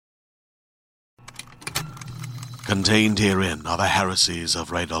Contained herein are the heresies of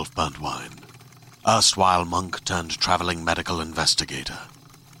Radolf Burntwine, erstwhile monk turned traveling medical investigator.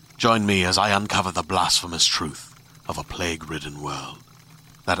 Join me as I uncover the blasphemous truth of a plague-ridden world,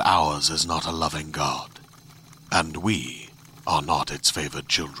 that ours is not a loving God, and we are not its favored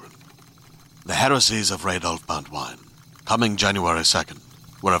children. The heresies of Radolf Burntwine, coming January 2nd,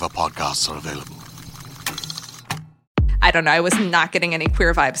 wherever podcasts are available. I don't know. I was not getting any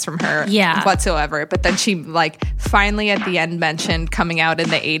queer vibes from her whatsoever. But then she, finally at the end mentioned coming out in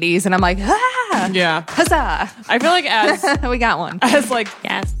the 80s. And I'm like, yeah. Huzzah. I feel like as... we got one. As,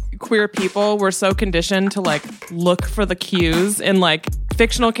 yes. queer people, we're so conditioned to, look for the cues in,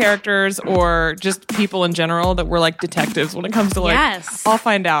 fictional characters or just people in general that we're, detectives when it comes to, yes. I'll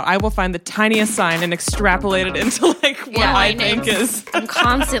find out. I will find the tiniest sign and extrapolate it into, what I think is... I'm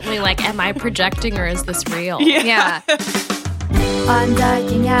constantly am I projecting or is this real? Yeah. I'm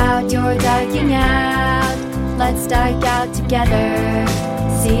dyking out, you're dyking out. Let's dyke out together.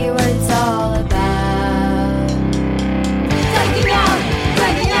 See what it's all about. Dyking out,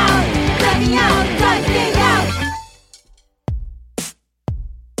 dyking out, dyking out, dyking out.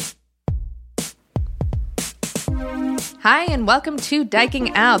 Hi, and welcome to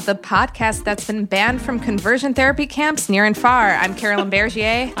Dyking Out, the podcast that's been banned from conversion therapy camps near and far. I'm Carolyn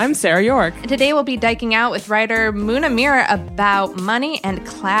Bergier. I'm Sarah York. And today we'll be dyking out with writer Muna Mira about money and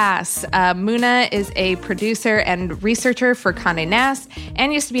class. Muna is a producer and researcher for Condé Nast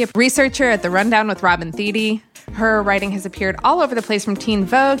and used to be a researcher at The Rundown with Robin Thede. Her writing has appeared all over the place, from Teen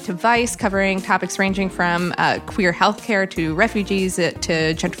Vogue to Vice, covering topics ranging from queer healthcare to refugees to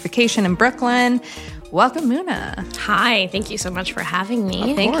gentrification in Brooklyn. Welcome, Muna. Hi, thank you so much for having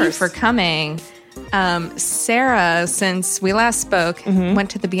me. Thank you for coming. Sarah, since we last spoke, went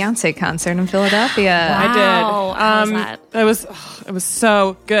to the Beyonce concert in Philadelphia. Wow. I did. How was that? It was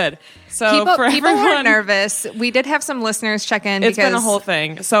so good. So People for everyone, were nervous. We did have some listeners check in. It's been a whole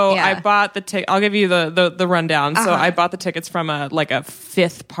thing. So Yeah. I bought the ticket. I'll give you the rundown. So Uh-huh. I bought the tickets from a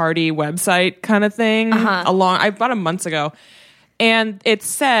fifth party website kind of thing. I bought it months ago, and it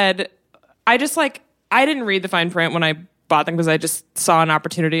said, I didn't read the fine print when I bought them because I just saw an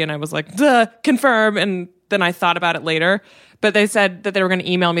opportunity and I was like, duh, confirm. And then I thought about it later. But they said that they were going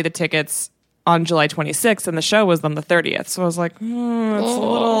to email me the tickets on July 26th and the show was on the 30th. So I was like, it's a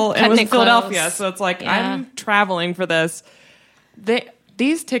little, and it was in Philadelphia. So it's I'm traveling for this.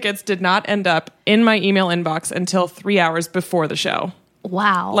 These tickets did not end up in my email inbox until 3 hours before the show.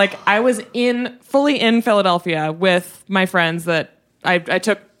 Wow. I was fully in Philadelphia with my friends that I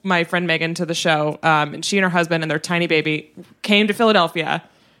took my friend Megan to the show, and she and her husband and their tiny baby came to Philadelphia.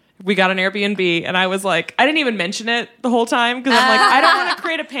 We got an Airbnb, and I was I didn't even mention it the whole time because I'm I don't want to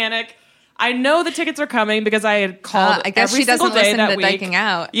create a panic. I know the tickets are coming because I had called I guess every she doesn't single day listen that to week. Dyking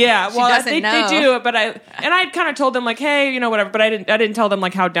Out. Yeah, She well, doesn't they do, but I kind of told them hey, whatever, but I didn't tell them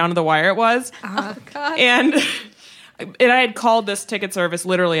how down to the wire it was. Oh, God. And I had called this ticket service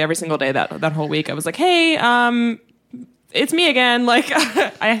literally every single day that whole week. I was like, hey, it's me again.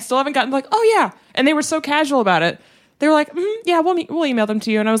 I still haven't gotten oh yeah. And they were so casual about it. They were like, yeah, we'll email them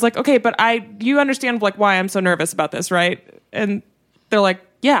to you. And I was like, okay, but you understand why I'm so nervous about this, right? And they're like,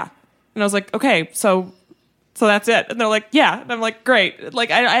 yeah. And I was like, okay, so that's it. And they're like, yeah. And I'm like, great.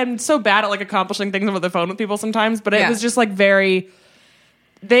 I'm so bad at accomplishing things over the phone with people sometimes, but it was just very,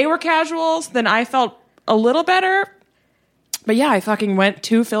 they were casual. So then I felt a little better. But yeah, I fucking went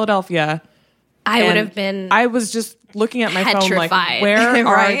to Philadelphia. I would have been. I was just looking at my petrified. phone where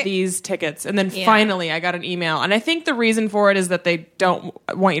Right? are these tickets? And then finally I got an email. And I think the reason for it is that they don't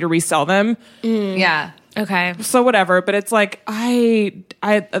want you to resell them. Yeah. Okay. So whatever, but it's I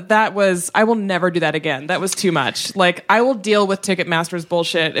will never do that again. That was too much. I will deal with Ticketmaster's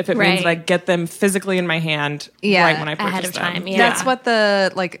bullshit if it means that I get them physically in my hand right when I purchase ahead of them. time. Yeah. That's what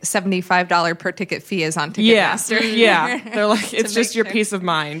the $75 per ticket fee is on Ticketmaster. Yeah. They're it's just make your sure. peace of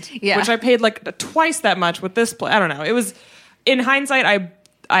mind. Yeah. Which I paid twice that much with this I don't know. It was, in hindsight,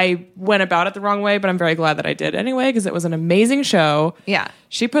 I went about it the wrong way, but I'm very glad that I did anyway because it was an amazing show. Yeah.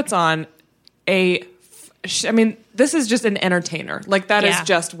 She puts on this is just an entertainer. That is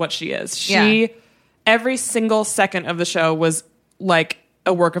just what she is. Every single second of the show was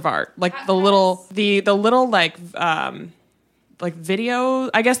a work of art. The little video,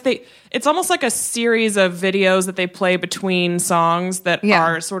 I guess it's almost like a series of videos that they play between songs that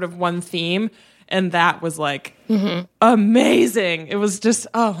are sort of one theme. And that was amazing. It was just,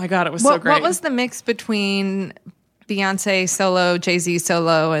 oh my God, it was so great. What was the mix between Beyonce solo, Jay-Z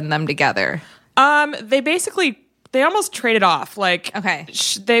solo, and them together? They almost traded off. Okay.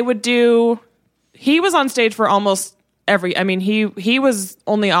 They would do, he was on stage for almost he was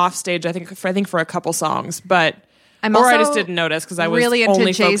only off stage, I think for a couple songs, but I'm or also I just didn't notice because I was really into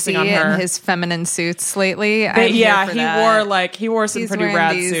only Jay-Z focusing on her. and his feminine suits lately. But I'm he here for that. wore some He's pretty wearing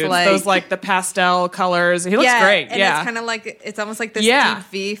rad these, suits. like- Those like the pastel colors. He looks great. And Yeah. it's kind of like it's almost like this Yeah. deep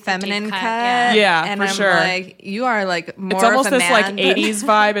V feminine Deep cut. cut, Yeah, and for I'm sure. like, you are like more. It's almost of a this like man. 80s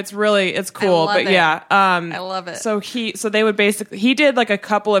vibe. It's cool. love But it. yeah. I love it. So they would basically, he did like a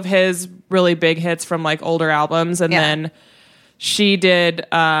couple of his really big hits from like older albums, and Yeah. then she did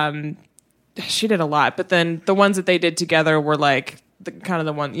a lot, but then the ones that they did together were like the kind of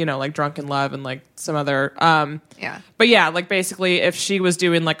the one, like Drunk in Love and like some other, Yeah. but yeah, like basically if she was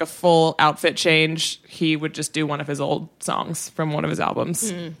doing like a full outfit change, he would just do one of his old songs from one of his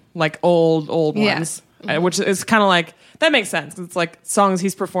albums, like old Yeah. ones, which is kind of like, that makes sense. It's like songs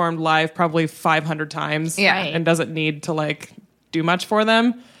he's performed live probably 500 times, Yeah. and doesn't need to like do much for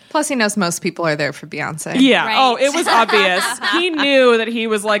them. Plus, he knows most people are there for Beyonce. Yeah. Right. Oh, it was obvious. He knew that he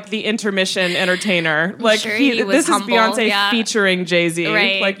was like the intermission entertainer. Like sure he was this humble, is Beyonce yeah. featuring Jay-Z.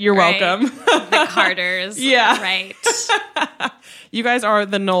 Right, Like you're right. welcome. The Carters. Yeah. Right. You guys are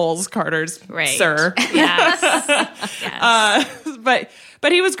the Knowles Carters, Right. sir. Yes. Yes.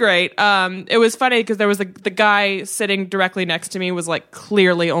 But he was great. It was funny because there was the guy sitting directly next to me was like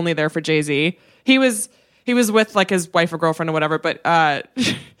clearly only there for Jay-Z. He was with like his wife or girlfriend or whatever, but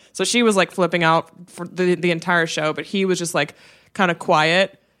so she was like flipping out for the entire show, but he was just like kind of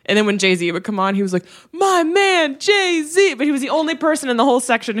quiet. And then when Jay-Z would come on, he was like, "My man, Jay-Z." But he was the only person in the whole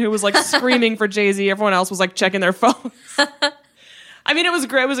section who was like screaming for Jay-Z. Everyone else was like checking their phones. I mean, it was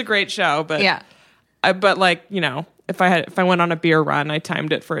great. It was a great show, but Yeah. but like, if I went on a beer run, I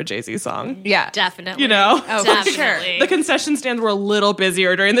timed it for a Jay-Z song. Yeah. Definitely. Oh, for sure. Definitely. The concession stands were a little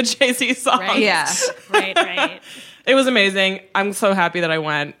busier during the Jay-Z song. Right. Yeah. Right. It was amazing. I'm so happy that I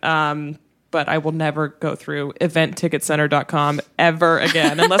went. But I will never go through eventticketcenter.com ever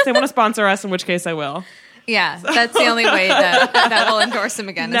again, unless they want to sponsor us, in which case I will. Yeah. That's the only way that we'll endorse him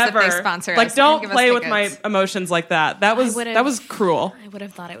again. Never. Is if they sponsor us. Like, and don't give us play with my tickets. emotions like that. That was cruel. I would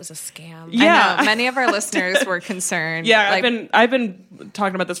have thought it was a scam. Yeah. I know. Many of our listeners were concerned. Yeah, Like, I've been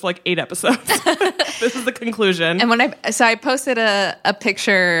talking about this for like 8 episodes. This is the conclusion. And when I posted a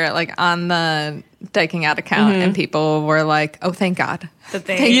picture like on the Diking Out account, and people were like, "Oh, thank God That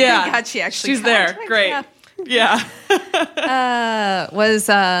they. Thank yeah, God she actually she's got there. it." Great. Yeah. Yeah.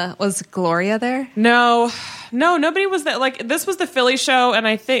 Was Gloria there? No, nobody was there. Like, this was the Philly show, and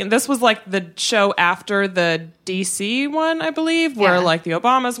I think this was like the show after the DC one, I believe, where Yeah. like the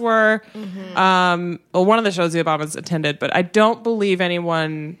Obamas were. Well, one of the shows the Obamas attended, but I don't believe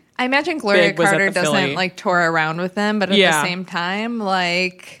anyone. I imagine Gloria Big was at Carter the doesn't Philly. like tour around with them, but at Yeah. the same time,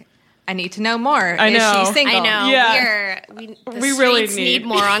 like, I need to know more. I know. Is she single? I know. Yeah. The We really streets need-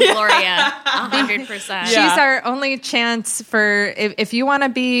 more on Gloria. 100%. Yeah. She's our only chance for if you want to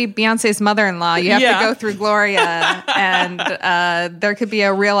be Beyonce's mother-in-law, you have Yeah. to go through Gloria, and there could be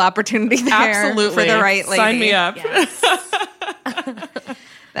a real opportunity there Absolutely. for the right lady. Sign me up. Yes.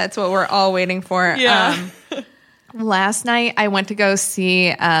 That's what we're all waiting for. Yeah. Last night, I went to go see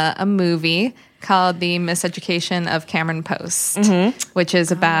a movie called The Miseducation of Cameron Post, which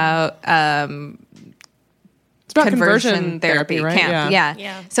is about It's about conversion therapy right? camp. Yeah.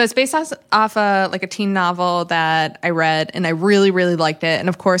 Yeah. So it's based off like a teen novel that I read, and I really, really liked it. And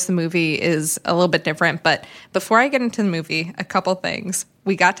of course, the movie is a little bit different. But before I get into the movie, a couple things.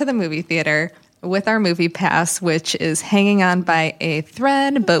 We got to the movie theater with our movie pass, which is hanging on by a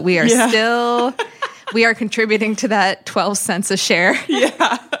thread, but we are still. We are contributing to that 12 cents a share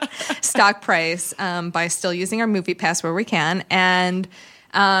stock price by still using our movie pass where we can. And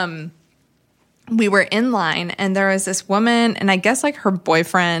we were in line, and there was this woman, and I guess like her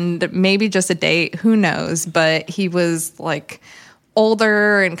boyfriend, maybe just a date, who knows, but he was like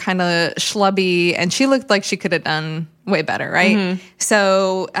older and kind of schlubby, and she looked like she could have done way better, right?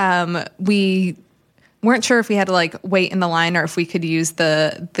 So we weren't sure if we had to like wait in the line or if we could use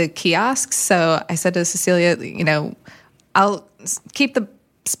the kiosks. So I said to Cecilia, I'll keep the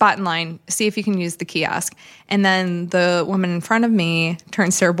spot in line, see if you can use the kiosk. And then the woman in front of me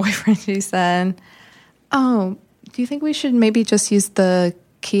turns to her boyfriend. She said, "Oh, do you think we should maybe just use the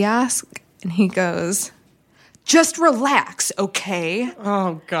kiosk?" And he goes, "Just relax, okay?"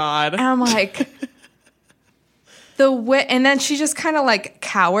 Oh God. And I'm like, and then she just kind of like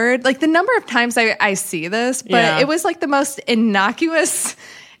cowered. Like the number of times I see this, but Yeah. it was like the most innocuous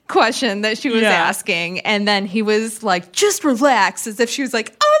question that she was Yeah. asking. And then he was like, "Just relax," as if she was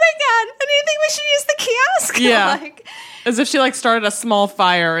like, "Oh my God, do you think we should use the kiosk?" Yeah. Like, As if she like started a small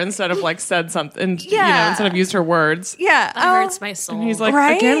fire instead of like said something, instead of used her words. yeah. That hurts my soul. And he's like,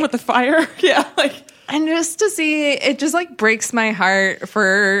 Right? again with the fire? Yeah. Like, And just to see, it just like breaks my heart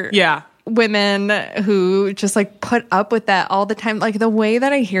for yeah. women who just like put up with that all the time. Like the way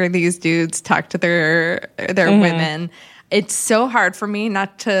that I hear these dudes talk to their women, it's so hard for me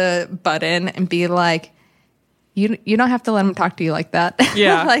not to butt in and be like, you don't have to let them talk to you like that.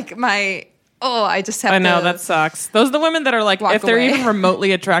 Yeah. Like I just have I know to. that sucks. Those are the women that are like, Walk if they're away. even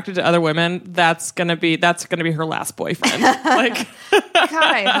remotely attracted to other women, that's gonna be her last boyfriend. Like, God,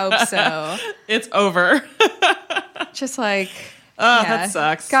 I hope so. it's over. Just like, that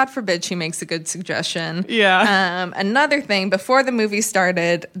sucks. God forbid she makes a good suggestion. Yeah. Another thing, before the movie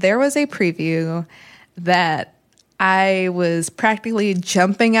started, there was a preview that I was practically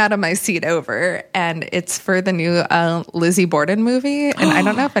jumping out of my seat over, and it's for the new Lizzie Borden movie. And I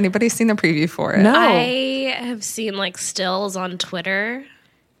don't know if anybody's seen the preview for it. No. I have seen like stills on Twitter.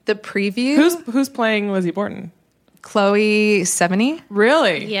 The preview? Who's playing Lizzie Borden? Chloe Sevigny?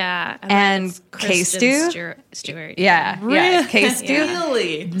 Really? Yeah. And it's Kristen K-Stu? Stewart. Yeah. Yeah. K-Stu?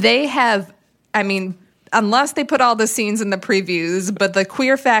 Really? They have, I mean, unless they put all the scenes in the previews, but the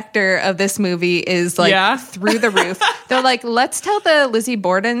queer factor of this movie is like through the roof. They're like, let's tell the Lizzie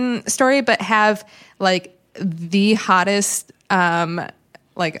Borden story, but have like the hottest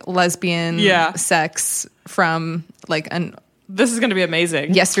like lesbian sex from like an This is going to be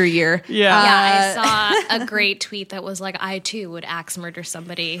amazing. yesteryear. Yeah. Yeah, I saw a great tweet that was like, I too would axe murder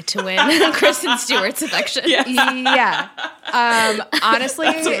somebody to win Kristen Stewart's affection. Yeah. Honestly,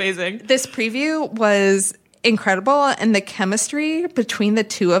 That's amazing. This preview was incredible, and the chemistry between the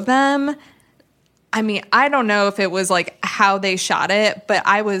two of them. I mean, I don't know if it was like how they shot it, but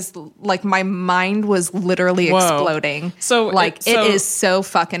I was like, my mind was literally exploding. So like, it is so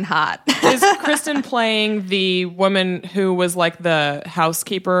fucking hot. Is Kristen playing the woman who was like the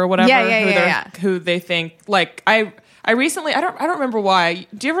housekeeper or whatever? Yeah. Who they think like I recently I don't remember why.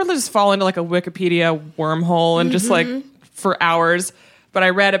 Do you ever just fall into like a Wikipedia wormhole and just like for hours? But I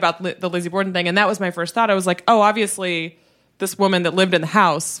read about the Lizzie Borden thing, and that was my first thought. I was like, oh, obviously this woman that lived in the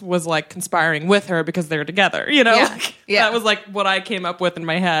house was like conspiring with her because they were together. You know, that was like what I came up with in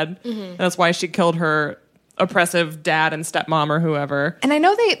my head. And that's why she killed her oppressive dad and stepmom or whoever. And I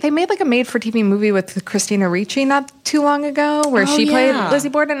know they made like a made-for-TV movie with Christina Ricci not too long ago where she played Lizzie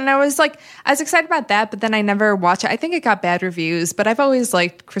Borden, and I was excited about that, but then I never watched it. I think it got bad reviews, but I've always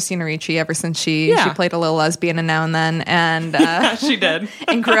liked Christina Ricci ever since she played a little lesbian and now and then, and She did.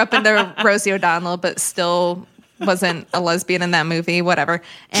 and grew up into Rosie O'Donnell, but still wasn't a lesbian in that movie, whatever.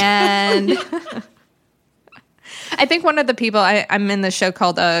 And I think one of the people, I'm in the show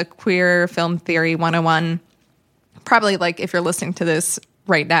called Queer Film Theory 101. Probably like if you're listening to this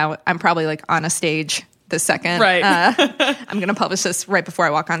right now, I'm probably like on a stage this second. Right. I'm going to publish this right before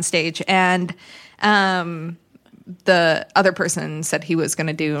I walk on stage. And the other person said he was going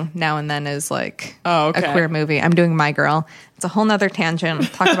to do Now and Then is like a queer movie. I'm doing My Girl. It's a whole nother tangent. We'll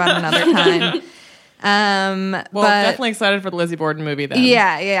talk about it another time. Well, definitely excited for the Lizzie Borden movie then.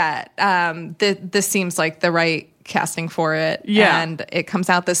 Yeah. This seems like the right casting for it. Yeah. And it comes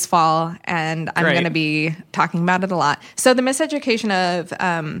out this fall, and I'm Great. going to be talking about it a lot. So the miseducation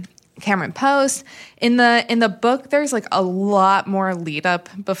of Cameron Post, in the book, there's like a lot more lead up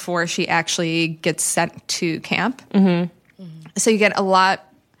before she actually gets sent to camp. So you get a lot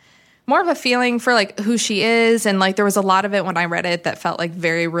more of a feeling for like who she is, and like there was a lot of it when I read it that felt like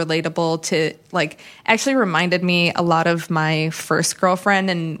very relatable to like actually reminded me a lot of my first girlfriend,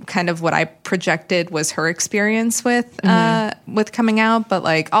 and kind of what I projected was her experience with coming out, but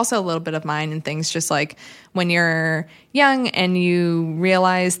like also a little bit of mine, and things just like when you're young and you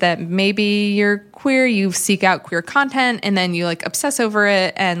realize that maybe you're queer, you seek out queer content, and then you like obsess over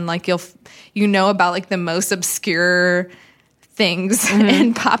it, and like you know about like the most obscure things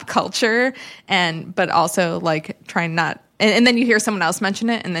in pop culture, but also like trying not, and then you hear someone else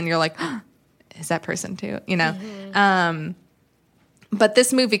mention it, and then you're like, oh, is that person too, you know? But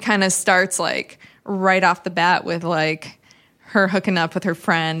this movie kind of starts like right off the bat with like her hooking up with her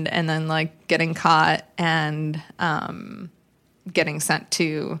friend, and then like getting caught and getting sent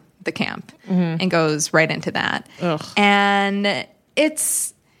to the camp, and goes right into that. And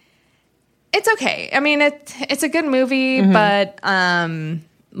it's okay. I mean, it's a good movie, but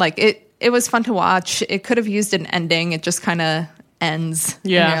like it was fun to watch. It could have used an ending. It just kind of ends.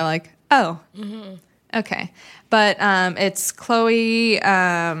 Yeah. And you're like, oh, okay. But it's Chloe. What's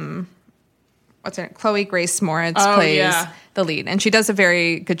her name? Chloe Grace Moritz plays the lead, and she does a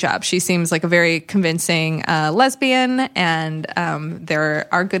very good job. She seems like a very convincing lesbian, and there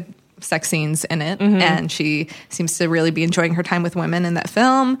are good sex scenes in it, and she seems to really be enjoying her time with women in that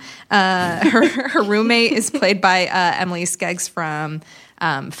film. Her roommate is played by Emily Skeggs from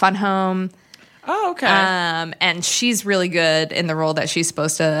Fun Home. Oh, okay. And she's really good in the role that she's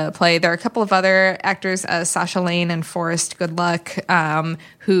supposed to play. There are a couple of other actors, Sasha Lane and Forrest Goodluck,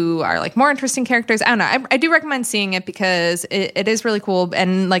 who are like more interesting characters. I don't know. I do recommend seeing it because it is really cool.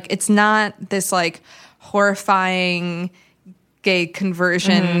 And like, it's not this like horrifying gay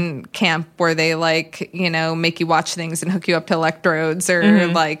conversion camp where they like, you know, make you watch things and hook you up to electrodes or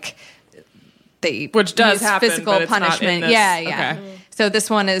like they which does use happen, physical but it's not in punishment. this. Yeah. Okay. So this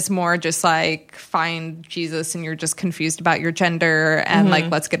one is more just like find Jesus and you're just confused about your gender and like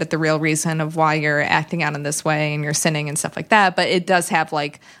let's get at the real reason of why you're acting out in this way and you're sinning and stuff like that. But it does have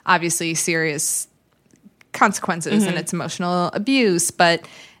like obviously serious consequences and it's emotional abuse. But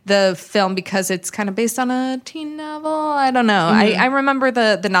the film, because it's kind of based on a teen novel, I don't know. I remember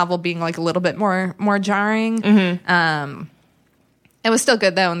the novel being like a little bit more jarring. It was still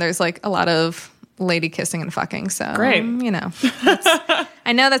good though, and there's like a lot of lady kissing and fucking. So Great. you know,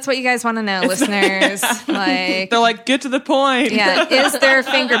 I know that's what you guys want to know, listeners. Like, They're like, get to the point. yeah, is there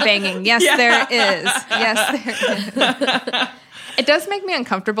finger banging? Yes, there is. Yes, there is. It does make me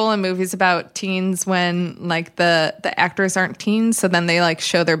uncomfortable in movies about teens when like the actors aren't teens, so then they like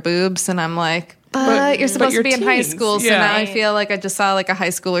show their boobs, and I'm like, but you're supposed to be in high teens. school, so Yeah. now I feel like I just saw like a high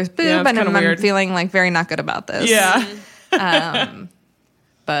schooler's boob, Yeah, it's and kinda I'm weird. feeling like very not good about this. Yeah.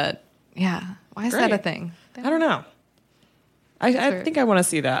 But yeah, why is that a Great. thing? I don't know. I think I want to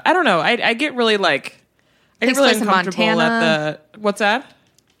see that. I don't know. I get really like I get Takes really place in uncomfortable at Montana. the what's that?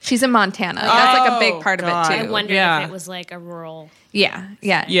 She's in Montana. That's like a big part God. of I it too. wondered Yeah. if it was like a rural. Yeah.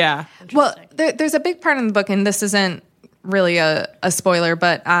 Yeah. Well, there's a big part in the book, and this isn't really a spoiler,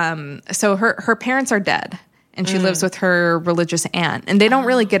 but so her parents are dead, and she lives with her religious aunt, and they don't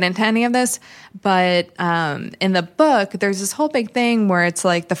really get into any of this, but in the book, there's this whole big thing where it's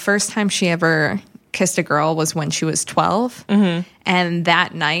like the first time she ever kissed a girl was when she was 12, and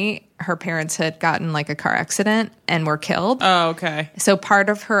that night her parents had gotten like a car accident and were killed. Oh, okay. So part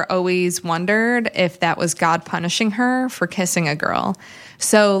of her always wondered if that was God punishing her for kissing a girl.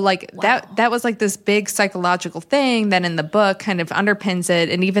 So like that was like this big psychological thing that in the book kind of underpins it.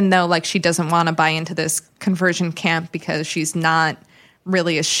 And even though like she doesn't want to buy into this conversion camp because she's not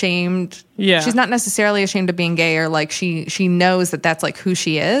really ashamed. Yeah. She's not necessarily ashamed of being gay, or like she knows that that's like who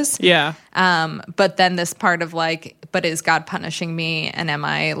she is. Yeah. But then this part of like, but is God punishing me? And am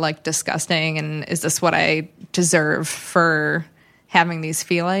I like disgusting? And is this what I deserve for having these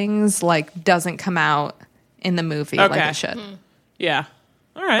feelings? Like doesn't come out in the movie like Okay. it should. Yeah.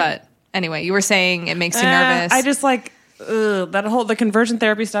 All right. But anyway, you were saying it makes you nervous. I just like the conversion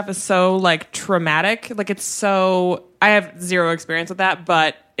therapy stuff is so like traumatic. Like it's so I have zero experience with that,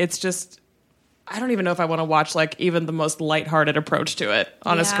 but it's just I don't even know if I want to watch like even the most lighthearted approach to it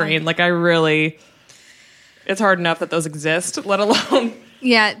on a Yeah. screen. Like I really it's hard enough that those exist, let alone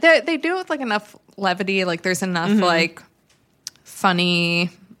Yeah, they do it with like enough levity. Like there's enough like funny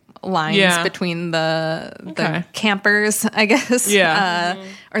lines Yeah. between the Okay. campers, I guess. Yeah.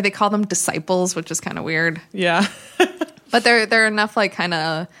 Or they call them disciples, which is kind of weird. yeah. But there are enough like kind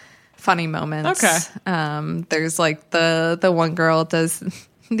of funny moments. Okay. There's like the one girl does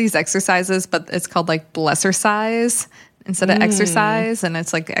these exercises, but it's called like blessercise instead of exercise, and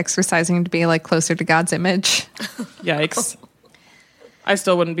it's like exercising to be like closer to God's image. Yikes. I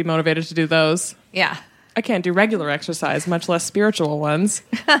still wouldn't be motivated to do those. Yeah. I can't do regular exercise, much less spiritual ones.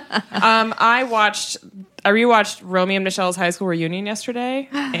 I rewatched Romeo and Michelle's high school reunion yesterday,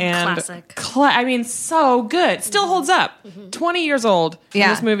 and Classic. I mean, so good. Still holds up. 20 years old. And Yeah.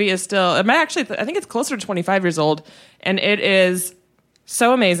 this movie is still. I think it's closer to 25 years old, and it is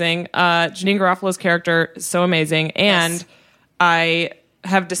so amazing. Janine Garofalo's character is so amazing, and I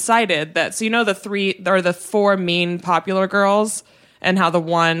have decided that. So you know the four mean popular girls, and how the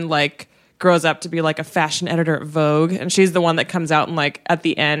one like grows up to be like a fashion editor at Vogue, and she's the one that comes out and like at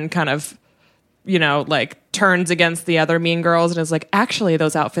the end kind of, you know, like turns against the other mean girls and is like, actually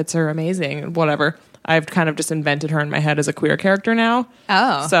those outfits are amazing and whatever. I've kind of just invented her in my head as a queer character now.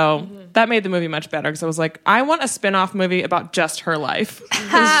 Oh. So that made the movie much better because I was like, I want a spin-off movie about just her life.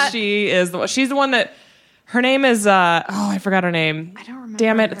 'Cause she's the one that her name is I forgot her name. I don't remember.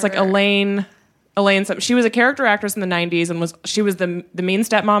 Damn it. It's like Elaine something. She was a character actress in the 90s and she was the mean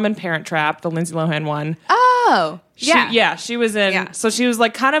stepmom in Parent Trap, the Lindsay Lohan one. Oh. She was in. Yeah. So she was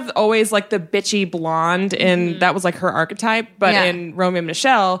like kind of always like the bitchy blonde, and that was like her archetype. But Yeah. in Romeo and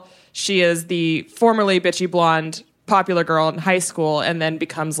Michelle, she is the formerly bitchy blonde popular girl in high school, and then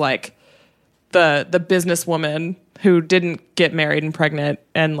becomes like the businesswoman who didn't get married and pregnant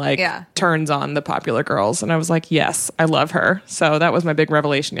and like Yeah. turns on the popular girls. And I was like, yes, I love her. So that was my big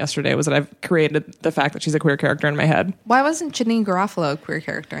revelation yesterday, was that I've created the fact that she's a queer character in my head. Why wasn't Janine Garofalo a queer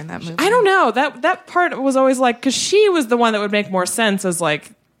character in that movie? I don't know. That part was always like, because she was the one that would make more sense as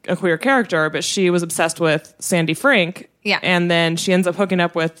like a queer character, but she was obsessed with Sandy Frink. Yeah. And then she ends up hooking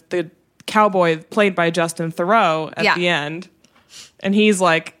up with the cowboy played by Justin Theroux at Yeah. the end. And he's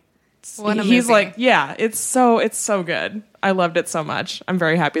like, What a he's movie. like, yeah, it's so good. I loved it so much. I'm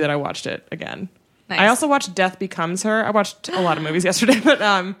very happy that I watched it again. Nice. I also watched Death Becomes Her. I watched a lot of movies yesterday, but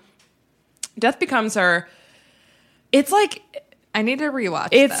Death Becomes Her. It's like, I need to rewatch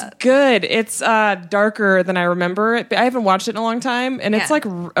it's that. good. It's darker than I remember it. I haven't watched it in a long time, and it's Yeah. like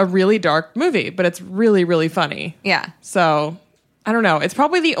a really dark movie, but it's really, really funny. Yeah. So I don't know. It's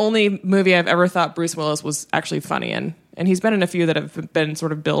probably the only movie I've ever thought Bruce Willis was actually funny in, and he's been in a few that have been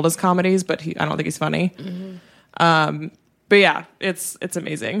sort of billed as comedies, but I don't think he's funny. But yeah, it's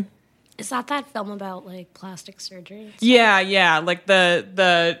amazing. Is that film about like plastic surgery? Yeah, like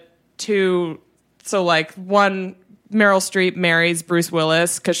the two. So like one, Meryl Streep marries Bruce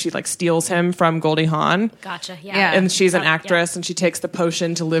Willis because she like steals him from Goldie Hawn. Gotcha. Yeah. Yeah. And she's an Yeah. actress, and she takes the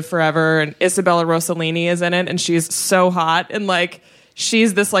potion to live forever. And Isabella Rossellini is in it, and she's so hot. And like,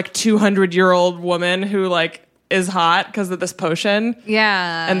 she's this like 200-year-old woman who like is hot because of this potion.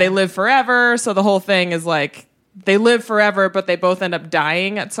 Yeah. And they live forever. So the whole thing is like, they live forever, but they both end up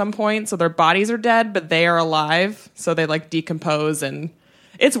dying at some point. So their bodies are dead, but they are alive. So they like decompose, and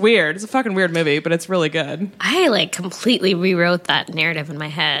it's weird. It's a fucking weird movie, but it's really good. I like completely rewrote that narrative in my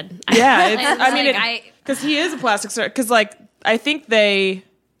head. Yeah, it's, It's I mean, like, because he is a plastic surgeon. Because like, I think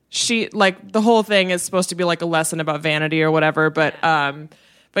she like the whole thing is supposed to be like a lesson about vanity or whatever. But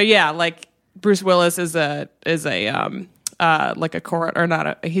yeah, like Bruce Willis is a like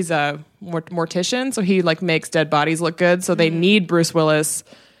a he's a mortician, so he like makes dead bodies look good. So they need Bruce Willis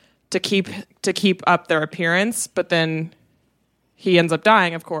to keep up their appearance, but then he ends up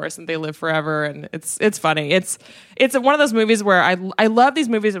dying, of course, and they live forever, and it's funny. It's one of those movies where I love these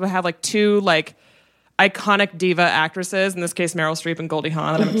movies that have like two like iconic diva actresses, in this case Meryl Streep and Goldie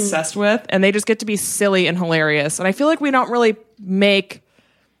Hawn, that I'm obsessed with, and they just get to be silly and hilarious. And I feel like we don't really make,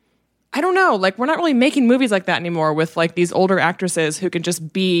 I don't know, like we're not really making movies like that anymore with like these older actresses who can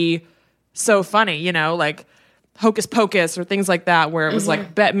just be so funny, you know, like Hocus Pocus or things like that, where it was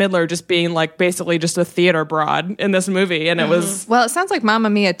like Bette Midler just being like basically just a theater broad in this movie. And it was, Well, it sounds like Mamma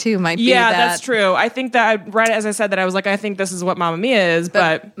Mia too might be yeah, that. that's true. I think that right as I said that, I was like, I think this is what Mamma Mia is,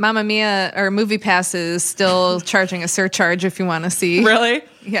 but Mamma Mia or Movie Pass is still charging a surcharge if you want to see. really?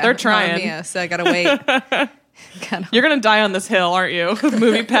 Yeah, They're Mamma trying. Mia, so I gotta wait. You're going to die on this hill, aren't you?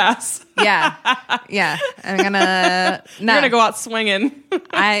 Movie Pass. Yeah, I'm gonna. You're going to go out swinging.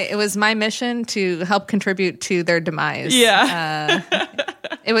 It was my mission to help contribute to their demise. Yeah.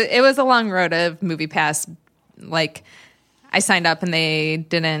 It was a long road of Movie Pass. Like, I signed up and they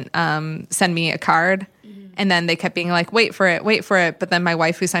didn't send me a card, and then they kept being like, "Wait for it." But then my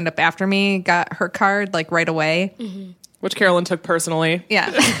wife, who signed up after me, got her card like right away. Which Carolyn took personally.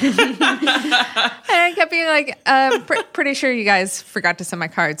 Yeah. And I kept being like, pretty sure you guys forgot to send my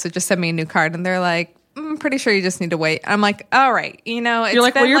card, so just send me a new card. And they're like, pretty sure you just need to wait. I'm like, all right, you know, it's You're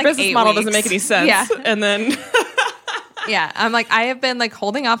like, been well, your like business 8 model weeks. doesn't make any sense. Yeah. And then Yeah. I'm like, I have been like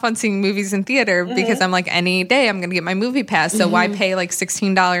holding off on seeing movies in theater because I'm like, any day I'm going to get my Movie Pass. So why pay like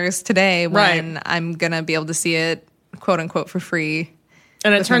 $16 today when Right. I'm going to be able to see it, quote unquote, for free?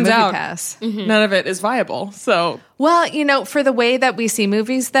 and it with my turns Movie out Pass. none of it is viable. So Well, you know, for the way that we see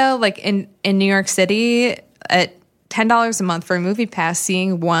movies, though, like in New York City, at $10 a month for a Movie Pass,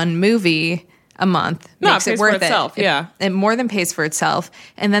 seeing one movie a month No, makes it it pays for worth itself, it. yeah. It more than pays for itself.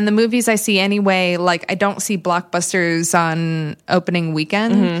 And then the movies I see anyway, like I don't see blockbusters on opening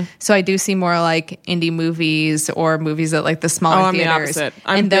weekend, so I do see more like indie movies or movies at like the smaller Oh, I'm the theaters. opposite.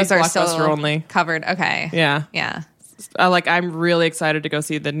 I'm and those big are still blockbuster only. covered. Okay. yeah. Yeah. I'm really excited to go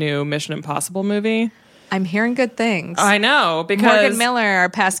see the new Mission Impossible movie. I'm hearing good things. I know, because Morgan Miller, our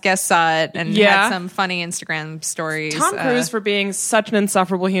past guest, saw it and Yeah. had some funny Instagram stories. Tom Cruise, for being such an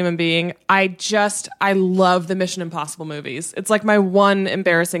insufferable human being, I love the Mission Impossible movies. It's like my one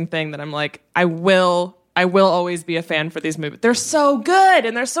embarrassing thing that I'm like, I will always be a fan for these movies. They're so good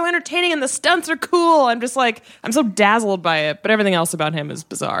and they're so entertaining and the stunts are cool. I'm just like, I'm so dazzled by it, but everything else about him is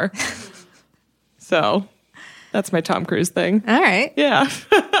bizarre. So that's my Tom Cruise thing. All right. Yeah.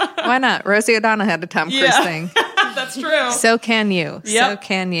 Why not? Rosie O'Donnell had a Tom Cruise Yeah. thing. That's true. So can you. So Yep.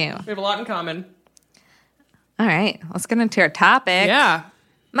 can you. We have a lot in common. All right. Let's get into our topic. Yeah.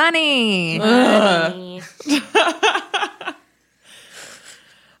 Money.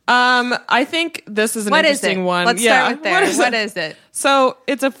 I think this is an What is it? interesting one. Let's start with there. What is it? So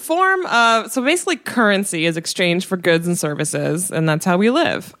it's a form of, so basically currency is exchanged for goods and services, and that's how we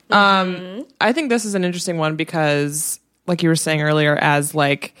live. I think this is an interesting one because, like you were saying earlier, as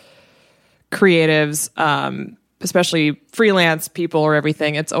like creatives, especially freelance people or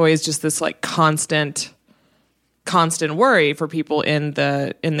everything, it's always just this like constant worry for people in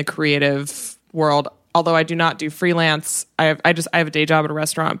the creative world. Although I do not do freelance, I have a day job at a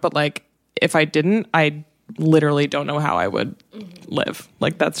restaurant, but like if I didn't, I literally don't know how I would live.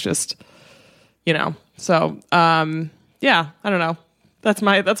 Like that's just, So yeah, I don't know. That's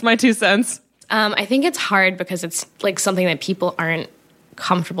my 2 cents. I think it's hard because it's like something that people aren't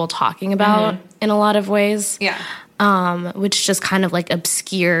comfortable talking about in a lot of ways. Yeah. Which just kind of like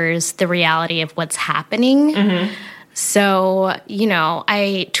obscures the reality of what's happening. So,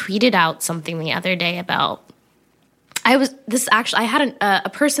 I tweeted out something the other day about, I had a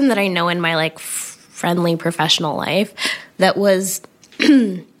person that I know in my like friendly professional life that was,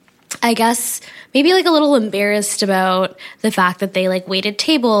 I guess, maybe like a little embarrassed about the fact that they like waited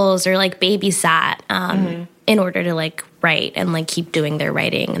tables or like babysat in order to like write and like keep doing their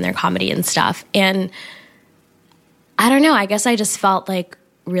writing and their comedy and stuff. And I don't know, I guess I just felt like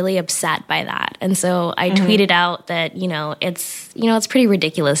really upset by that. And so I tweeted out that, it's pretty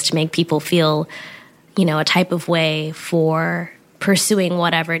ridiculous to make people feel, a type of way for pursuing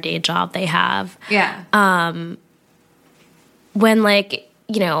whatever day job they have. Yeah. When like,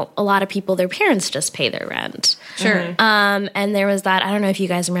 a lot of people, their parents just pay their rent. Sure. And there was that, I don't know if you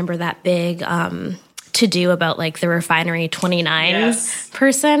guys remember that big to do about like the Refinery 29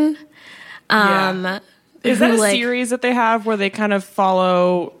 person. Is that a series that they have where they kind of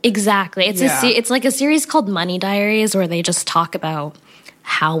follow? Exactly. It's like a series called Money Diaries where they just talk about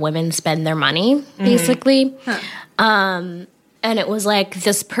how women spend their money, basically. And it was like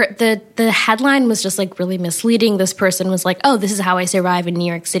the headline was just like really misleading. This person was like, "Oh, this is how I survive in New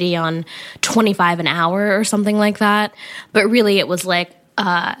York City on $25 an hour," or something like that. But really, it was like,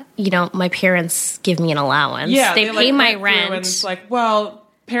 my parents give me an allowance. Yeah, they pay like my went rent. And it's like, well,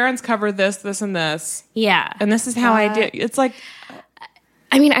 parents cover this, this, and this. Yeah, and this is how I do. It's like,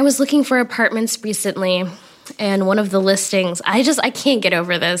 I mean, I was looking for apartments recently, and one of the listings, I can't get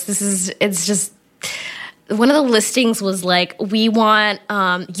over this. It's just. One of the listings was like, we want,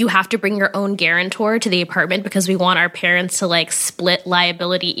 you have to bring your own guarantor to the apartment because we want our parents to like split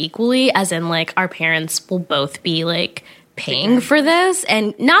liability equally, as in like our parents will both be like paying for this,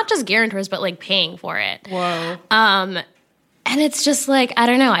 and not just guarantors, but like paying for it. Whoa. And it's just like, I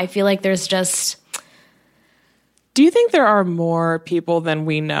don't know. I feel like there's just. Do you think there are more people than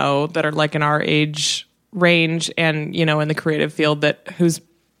we know that are like in our age range and, in the creative field that whose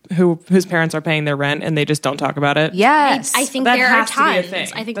parents are paying their rent and they just don't talk about it? Yes. I think That there are has to be a tons. thing.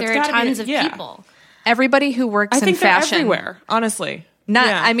 I think That's there are gotta be tons a- of yeah. people. Everybody who works I in think they're fashion. everywhere, honestly.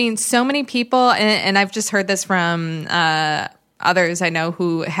 I mean, so many people, and I've just heard this from others I know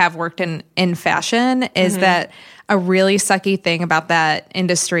who have worked in fashion, is that a really sucky thing about that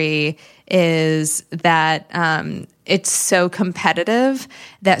industry is that it's so competitive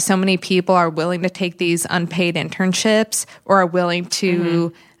that so many people are willing to take these unpaid internships or are willing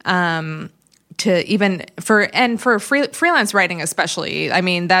to even for freelance writing especially. I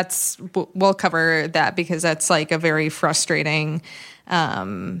mean, we'll cover that because that's like a very frustrating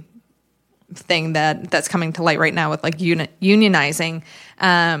thing that's coming to light right now with like unionizing.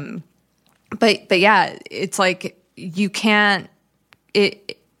 But yeah, it's like you can't.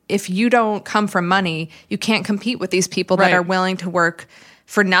 If you don't come from money, you can't compete with these people that Right. are willing to work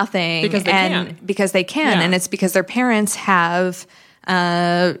for nothing Because they can. because they can, Yeah. and it's because their parents have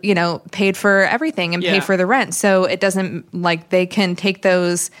paid for everything and Yeah. paid for the rent. So it doesn't like they can take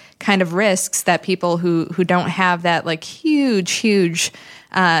those kind of risks that people who don't have that like huge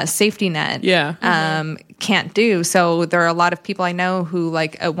safety net can't do. So there are a lot of people I know who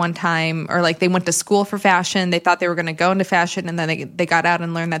like at one time or like they went to school for fashion. They thought they were going to go into fashion and then they got out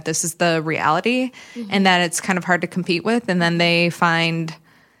and learned that this is the reality and that it's kind of hard to compete with. And then they find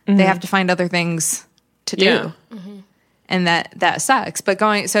they have to find other things to do. Yeah. And that sucks. But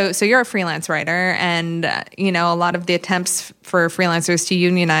so you're a freelance writer, and a lot of the attempts for freelancers to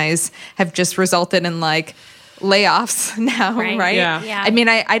unionize have just resulted in like layoffs now, right? Yeah. Yeah. I mean,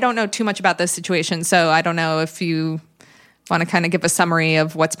 I don't know too much about this situation, so I don't know if you want to kind of give a summary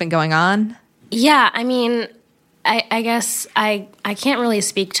of what's been going on. Yeah, I mean, I guess I can't really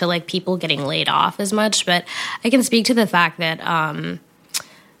speak to like people getting laid off as much, but I can speak to the fact that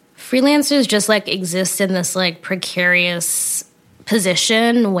freelancers just like exist in this like precarious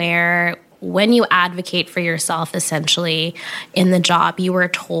position where when you advocate for yourself, essentially in the job, you are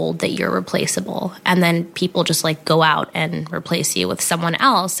told that you're replaceable, and then people just like go out and replace you with someone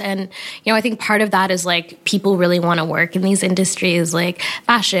else. And I think part of that is like people really want to work in these industries like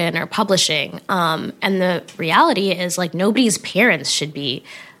fashion or publishing, and the reality is like nobody's parents should be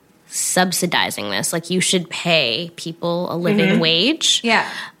subsidizing this. Like, you should pay people a living wage. Yeah.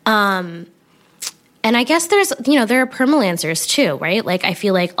 And I guess there are permalancers too, right? Like, I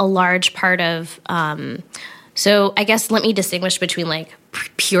feel like a large part of, so I guess let me distinguish between like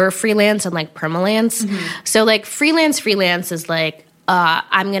pure freelance and like permalance. So like freelance is like,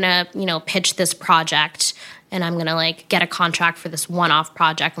 I'm going to, pitch this project and I'm going to like get a contract for this one-off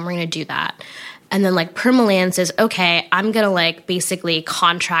project and we're going to do that. And then like permalance is, okay, I'm going to like basically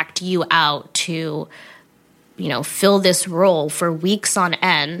contract you out to fill this role for weeks on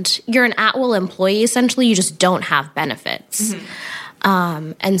end. You're an at-will employee, essentially. You just don't have benefits.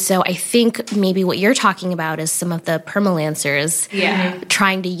 And so I think maybe what you're talking about is some of the permalancers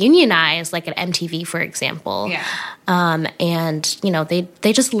trying to unionize, like at MTV, for example. And,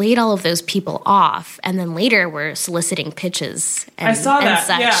 they just laid all of those people off. And then later were soliciting pitches and, I saw that.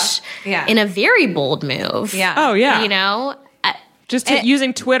 such in a very bold move. Oh, yeah. Just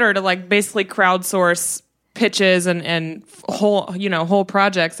using Twitter to like basically crowdsource pitches and whole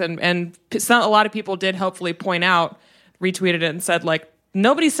projects, and a lot of people did hopefully point out, retweeted it and said like,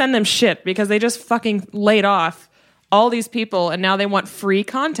 nobody send them shit because they just fucking laid off all these people and now they want free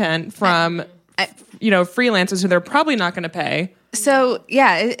content from freelancers who they're probably not going to pay. So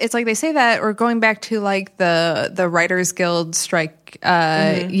yeah, it's like they say that, or going back to like the Writers Guild strike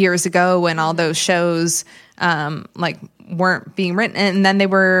years ago when all those shows like weren't being written, and then they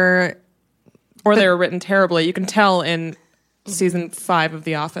were written terribly. You can tell in season 5 of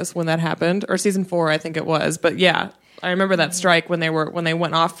The Office when that happened, or season 4, I think it was. But yeah, I remember that strike when they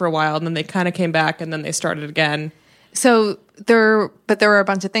went off for a while, and then they kind of came back, and then they started again. So there were a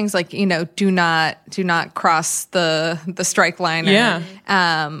bunch of things like, do not cross the strike line.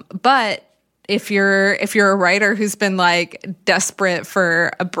 But if you're a writer who's been like desperate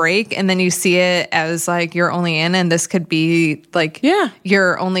for a break, and then you see it as like you're only in, and this could be like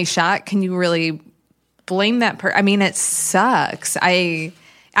your only shot, can you really blame that I mean, it sucks. I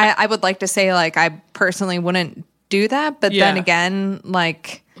would like to say like I personally wouldn't do that, but then again,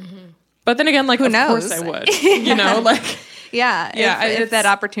 like, who knows? Of course I would. Like. If that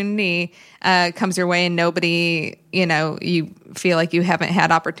opportunity comes your way and nobody, you feel like you haven't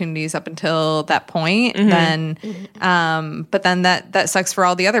had opportunities up until that point, then, but then that sucks for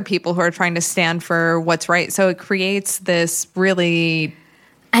all the other people who are trying to stand for what's right. So it creates this really.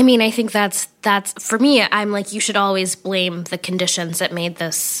 I mean, I think that's for me. I'm like, you should always blame the conditions that made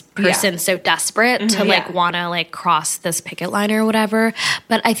this person so desperate to like want to like cross this picket line or whatever.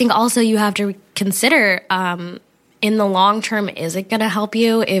 But I think also you have to consider, in the long term, is it going to help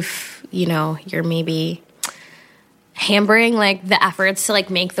you if, you're maybe hampering like the efforts to like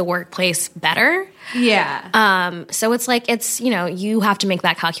make the workplace better? Yeah. So it's like, you have to make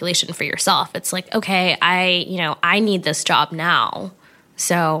that calculation for yourself. It's like, okay, I need this job now.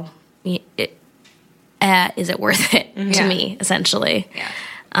 So is it worth it to me, essentially? Yeah.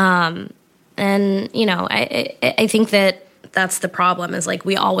 And, I think that that's the problem, is like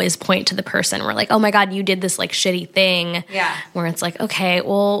we always point to the person. We're like, oh my God, you did this like shitty thing. Yeah. Where it's like, okay,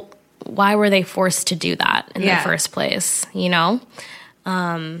 well, why were they forced to do that in the first place? Is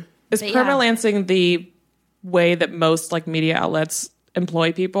permalancing the way that most like media outlets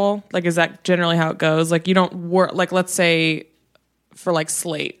employ people? Like, is that generally how it goes? Like, you don't work, like, let's say for like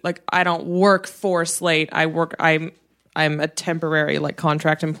Slate, like I don't work for Slate. I'm a temporary like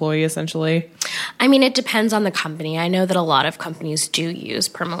contract employee, essentially. I mean, it depends on the company. I know that a lot of companies do use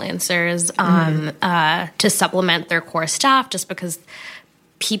permalancers to supplement their core staff, just because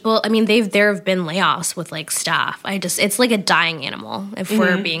people, I mean, there have been layoffs with like staff. It's like a dying animal, if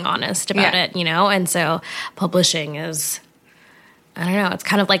we're being honest about it, And so publishing is, I don't know, it's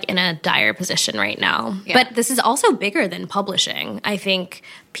kind of like in a dire position right now. Yeah. But this is also bigger than publishing. I think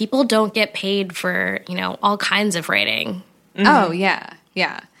people don't get paid for, all kinds of writing. Oh, yeah.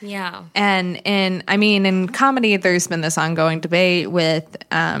 Yeah. Yeah. And I mean, in comedy, there's been this ongoing debate with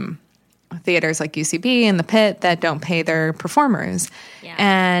theaters like UCB and the Pit that don't pay their performers. Yeah.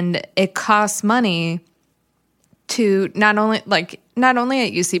 And it costs money to not only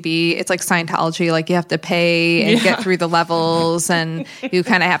at UCB, it's like Scientology, like you have to pay and get through the levels, and you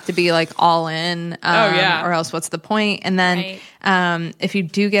kind of have to be like all in, or else what's the point? And then if you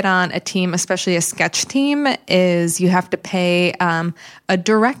do get on a team, especially a sketch team, is you have to pay a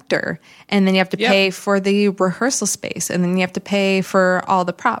director, and then you have to pay for the rehearsal space, and then you have to pay for all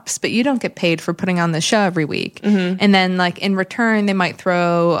the props, but you don't get paid for putting on the show every week. And then like in return, they might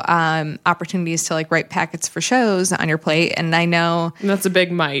throw opportunities to like write packets for shows on your plate. And I know that's a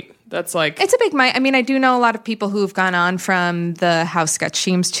big might. That's like, it's a big might. I mean, I do know a lot of people who've gone on from the house sketch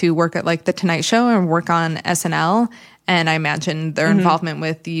teams to work at like the Tonight Show and work on SNL. And I imagine their involvement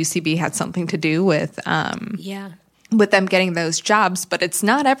with the UCB had something to do with with them getting those jobs. But it's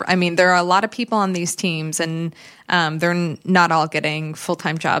not ever. I mean, there are a lot of people on these teams, and they're not all getting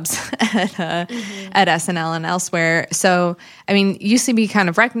full-time jobs at SNL and elsewhere. So, I mean, UCB kind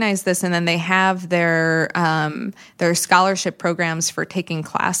of recognized this, and then they have their scholarship programs for taking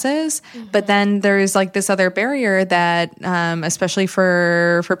classes. But then there's like this other barrier that, especially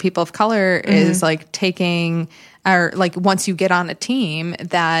for people of color, is like taking, or like once you get on a team,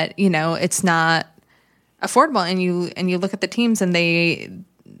 that, you know, it's not affordable. And you look at the teams, and they,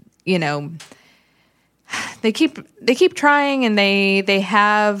 you know, they keep trying, and they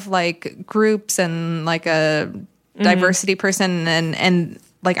have like groups and like a diversity person, and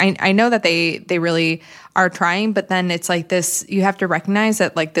like I know that they really are trying, but then it's like this, you have to recognize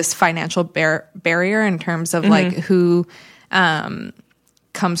that like this financial barrier in terms of like who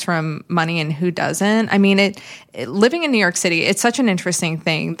comes from money and who doesn't. I mean, it living in New York City, it's such an interesting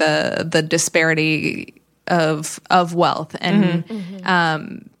thing, the disparity of wealth,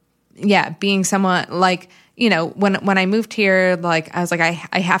 and being someone like, you know, when I moved here, like I was like,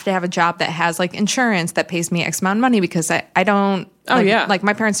 I have to have a job that has like insurance that pays me X amount of money, because I don't like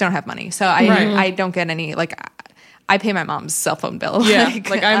my parents don't have money, so I don't get any, like I pay my mom's cell phone bill. Yeah,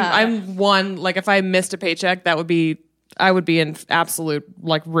 like I'm one, like if I missed a paycheck, I would be in absolute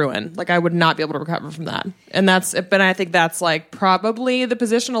like ruin. Like I would not be able to recover from that. And but I think that's like probably the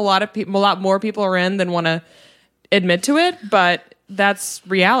position a lot more people are in than want to admit to it. But that's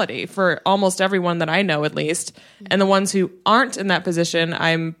reality for almost everyone that I know, at least. And the ones who aren't in that position,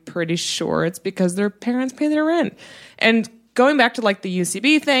 I'm pretty sure it's because their parents pay their rent. And going back to like the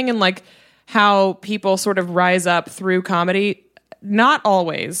UCB thing and like how people sort of rise up through comedy, not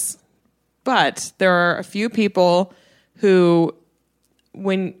always, but there are a few people who,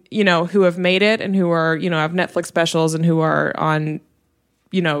 when, you know, who have made it and who are, you know, have Netflix specials and who are on,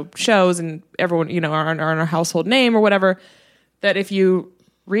 you know, shows, and everyone, you know, are on a household name or whatever, that if you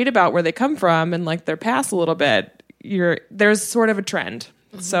read about where they come from and like their past a little bit, there's sort of a trend.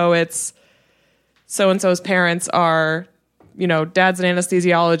 So it's so-and-so's parents are, you know, dad's an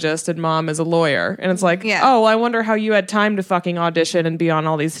anesthesiologist and mom is a lawyer. And it's like, oh, I wonder how you had time to fucking audition and be on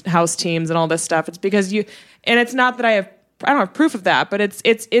all these house teams and all this stuff. It's because and it's not that I don't have proof of that, but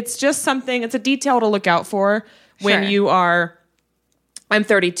it's just something, it's a detail to look out for when you are, I'm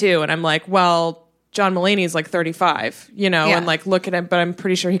 32 and I'm like, well, John Mulaney is like 35, you know, and like look at him, but I'm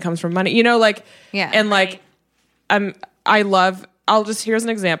pretty sure he comes from money, you know, like, and like, here's an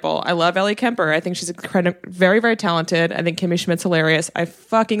example. I love Ellie Kemper. I think she's very, very talented. I think Kimmy Schmidt's hilarious. I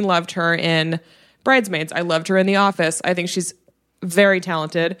fucking loved her in Bridesmaids. I loved her in The Office. I think she's very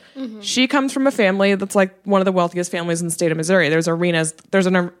talented. She comes from a family that's like one of the wealthiest families in the state of Missouri. There's an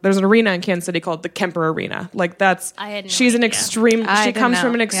arena in Kansas City called the Kemper Arena. Like she comes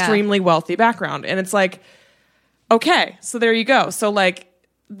from an extremely wealthy background. And it's like, okay, so there you go. So like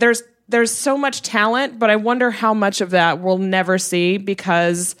there's so much talent, but I wonder how much of that we'll never see,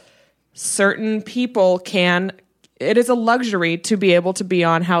 because certain people it is a luxury to be able to be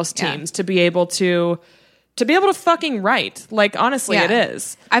on house teams, to be able to fucking write. Like, honestly, it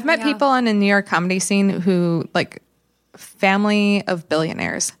is. I've met people on the New York comedy scene who, like, family of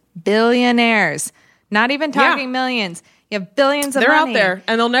billionaires, not even talking millions. You have billions of money. They're out there,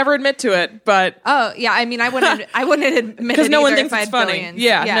 and they'll never admit to it. But I mean, I wouldn't admit it because no one thinks it's funny.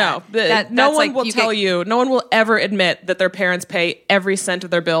 Billions. No one will tell you. No one will ever admit that their parents pay every cent of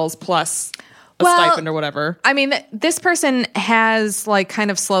their bills plus a stipend or whatever. I mean, this person has like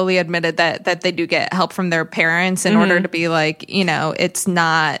kind of slowly admitted that they do get help from their parents in order to be like, you know, it's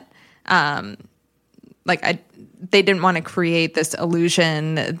not they didn't want to create this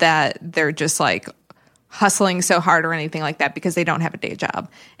illusion that they're just like hustling so hard or anything like that, because they don't have a day job.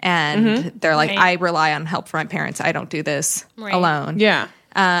 And they're like, I rely on help from my parents. I don't do this alone. Yeah.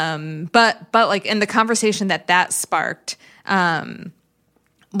 But like in the conversation that sparked,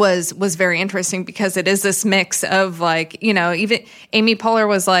 was very interesting, because it is this mix of like, you know, even Amy Poehler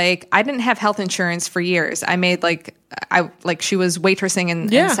was like, I didn't have health insurance for years. I made she was waitressing and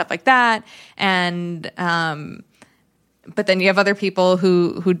stuff like that. And, but then you have other people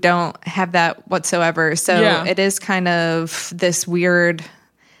who don't have that whatsoever. So Yeah. it is kind of this weird.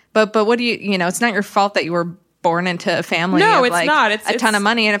 But what do you know? It's not your fault that you were born into a family. No, of it's like not. a ton of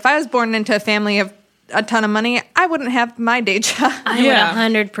money. And if I was born into a family of a ton of money, I wouldn't have my day job. I Yeah. would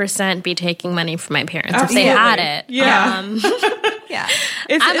 100% be taking money from my parents Absolutely. if they had it. Yeah. Yeah.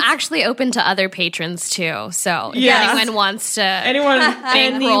 I'm actually open to other patrons too. So if Yes. anyone wants to Anyone.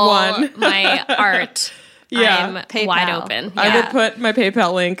 bankroll my art, Yeah. I'm PayPal. wide open. I Yeah. will put my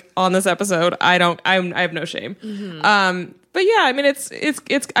PayPal link on this episode. I have no shame. But yeah, I mean,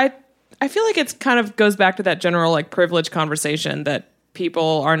 I feel like it's kind of goes back to that general like privilege conversation that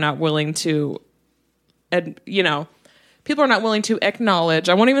people are not willing to, people are not willing to acknowledge.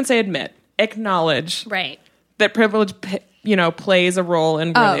 I won't even say admit, acknowledge Right. that privilege, plays a role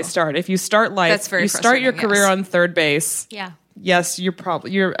in where they start. If you start life, That's very you start your frustrating, career yes. on third base. Yeah. Yes, you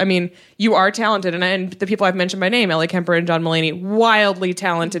are talented, and the people I've mentioned by name, Ellie Kemper and John Mulaney, wildly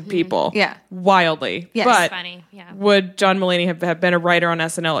talented people. Yeah. Wildly. Yes. But Funny. Yeah. would John Mulaney have been a writer on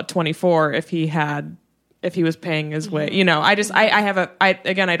SNL at 24 if he was paying his way? I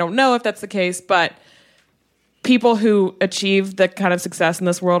don't know if that's the case, but people who achieve that kind of success in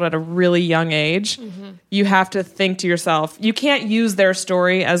this world at a really young age, you have to think to yourself, you can't use their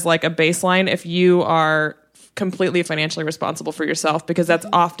story as like a baseline if you are completely financially responsible for yourself, because that's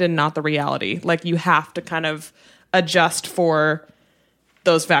often not the reality. Like, you have to kind of adjust for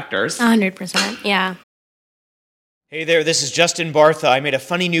those factors. 100%. Yeah. Hey there, this is Justin Bartha. I made a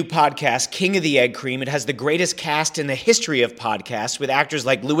funny new podcast, King of the Egg Cream. It has the greatest cast in the history of podcasts with actors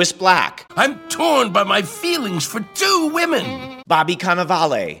like Louis Black, I'm torn by my feelings for two women. Bobby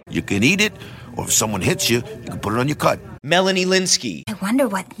Cannavale, You can eat it, or if someone hits you, you can put it on your cut. Melanie Linsky, I wonder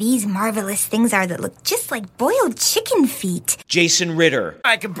what these marvelous things are that look just like boiled chicken feet. Jason Ritter,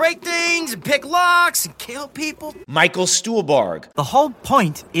 I can break things and pick locks and kill people. Michael Stuhlbarg, The whole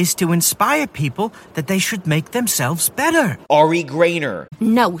point is to inspire people that they should make themselves better. Ari Grainer,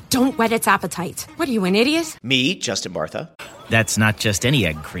 No, don't whet its appetite. What are you, an idiot? me, Justin Bartha, That's not just any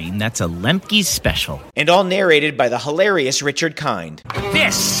egg cream, that's a Lemke's special. and all narrated by the hilarious Richard Kind.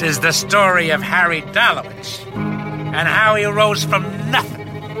 This is the story of Harry Dalowitz and how he rose from nothing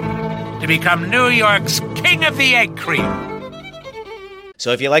to become New York's King of the Egg Cream.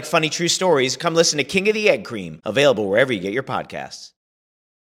 So if you like funny true stories, come listen to King of the Egg Cream, available wherever you get your podcasts.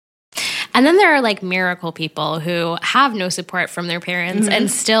 And then there are like miracle people who have no support from their parents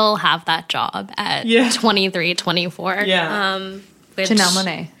and still have that job at 23, 24. Yeah. Which, Janelle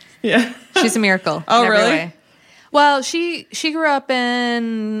Monáe. Yeah. She's a miracle. Oh, in every really? way. Well, she grew up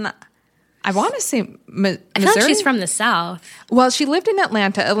in, I want to say Missouri. I feel like she's from the South. Well, she lived in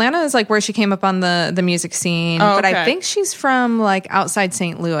Atlanta. Atlanta is like where she came up on the music scene. Oh, But I okay. think she's from like outside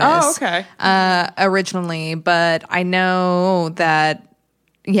St. Louis. Oh, okay. Originally, but I know that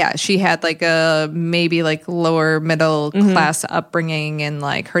she had like a maybe like lower middle class upbringing, and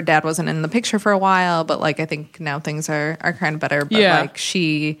like her dad wasn't in the picture for a while, but like I think now things are kind of better. But like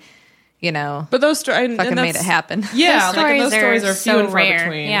she, But those stories fucking made it happen. Yeah, Those those stories are few and far rare.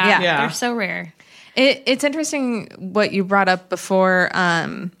 between. Yeah, they're so rare. It's interesting what you brought up before,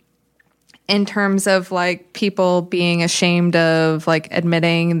 in terms of like people being ashamed of like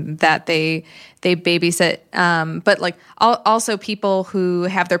admitting that they babysit, but like also people who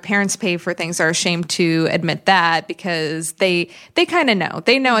have their parents pay for things are ashamed to admit that, because they kind of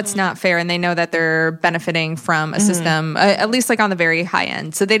know it's not fair, and they know that they're benefiting from a system, at least like on the very high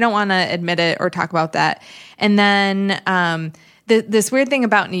end, so they don't want to admit it or talk about that. And then this weird thing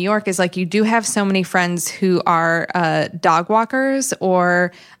about New York is like you do have so many friends who are dog walkers,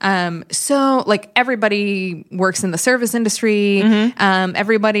 or so like everybody works in the service industry.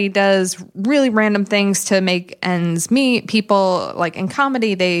 Everybody does really random things to make ends meet. People like in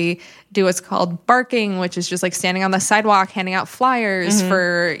comedy, they do what's called barking, which is just like standing on the sidewalk handing out flyers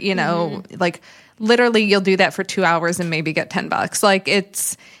for, like literally you'll do that for 2 hours and maybe get $10. Like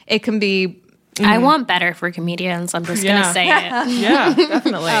it can be. I want better for comedians. I'm just gonna say it. Yeah,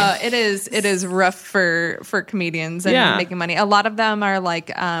 definitely. It is rough for comedians and making money. A lot of them are like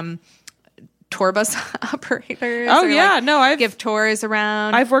tour bus operators. Oh or, yeah, like, no, I give tours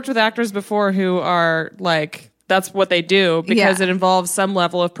around. I've worked with actors before who are like, that's what they do, because it involves some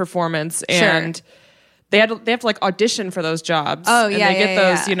level of performance, and they have to like audition for those jobs. Oh, and yeah, they get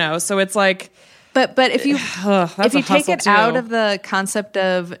yeah, those, yeah. So it's like. But if you if you take it too. out of the concept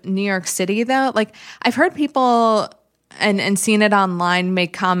of New York City, though, like I've heard people and seen it online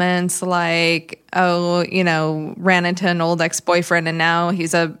make comments like, oh, ran into an old ex-boyfriend and now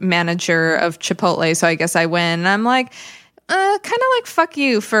he's a manager of Chipotle, so I guess I win. And I'm like, kind of like fuck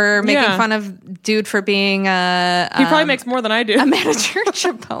you for making fun of dude for being he probably makes more than I do. A manager at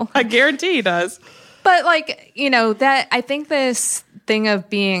Chipotle. I guarantee he does. But like, that I think this thing of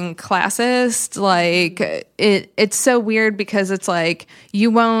being classist, like it's so weird because it's like you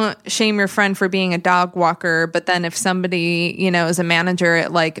won't shame your friend for being a dog walker, but then if somebody, is a manager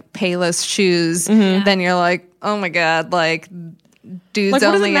at like Payless Shoes, then you're like, oh my God, like dudes like, what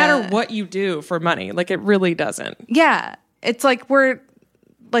only does it matter what you do for money? Like, it really doesn't. Yeah. It's like we're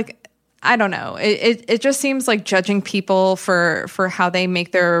like, I don't know. It just seems like judging people for how they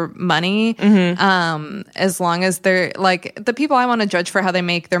make their money. As long as they're like the people I want to judge for how they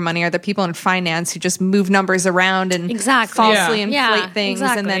make their money are the people in finance who just move numbers around and falsely inflate things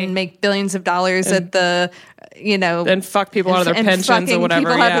and then make billions of dollars at the and fuck people out of their pensions or whatever.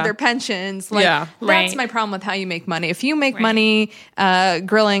 People out of their pensions. Like that's my problem with how you make money. If you make money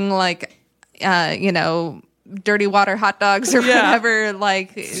grilling like dirty water hot dogs or whatever,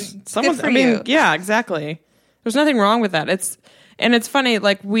 like someone's good for you. Yeah, exactly. There's nothing wrong with that. It's funny,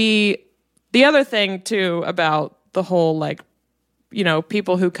 like the other thing too about the whole like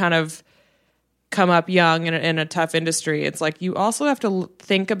people who kind of come up young in a tough industry, it's like you also have to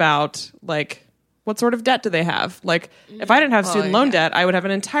think about like what sort of debt do they have? Like, if I didn't have student loan debt, I would have an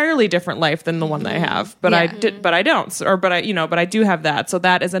entirely different life than the one that I have. But I don't. But I do have that. So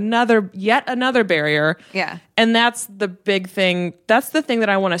that is yet another barrier. Yeah. And that's the big thing. That's the thing that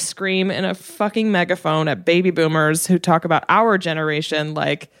I want to scream in a fucking megaphone at baby boomers who talk about our generation,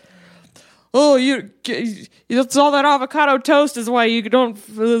 like, oh, it's all that avocado toast is why you don't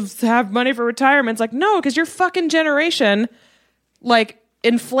have money for retirement. It's like, no, because your fucking generation, like,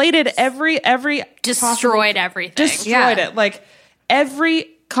 inflated every destroyed everything. Destroyed it. Like every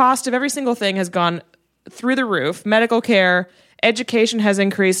cost of every single thing has gone through the roof. Medical care, education has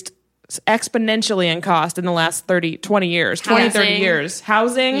increased exponentially in cost in the last 30 years.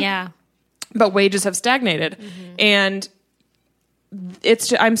 Housing. Yeah. But wages have stagnated. And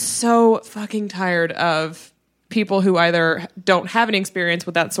I'm so fucking tired of people who either don't have any experience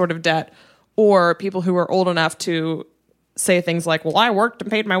with that sort of debt or people who are old enough to say things like, well, I worked and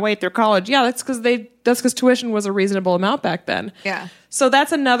paid my way through college. Yeah, that's because tuition was a reasonable amount back then. Yeah. So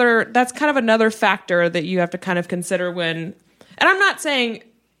that's kind of another factor that you have to kind of consider when, and I'm not saying,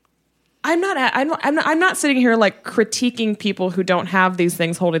 I'm not sitting here like critiquing people who don't have these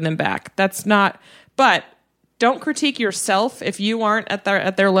things holding them back. That's not, but don't critique yourself if you aren't at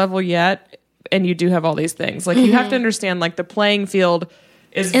their level yet and you do have all these things. Like you have to understand like the playing field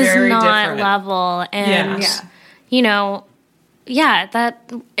is very not different. Level and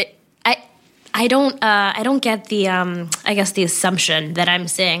I don't get the I guess the assumption that I'm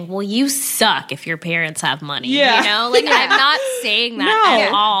saying, well, you suck if your parents have money. Yeah. I'm not saying that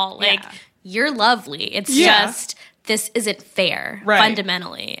at all. Like you're lovely. It's just this isn't fair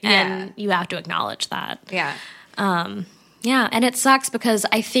fundamentally, and you have to acknowledge that. Yeah. And it sucks because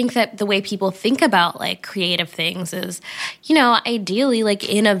I think that the way people think about like creative things is, ideally like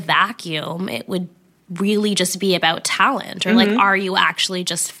in a vacuum, it would really just be about talent or like, are you actually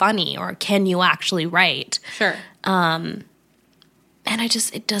just funny or can you actually write? Sure. And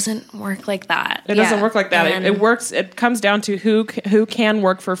it doesn't work like that. It doesn't work like that. It comes down to who can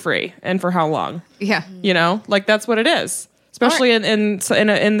work for free and for how long. Yeah. Like that's what it is. Especially in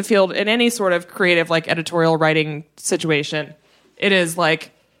the field, in any sort of creative, like editorial writing situation, it is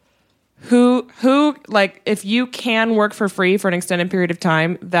like who like if you can work for free for an extended period of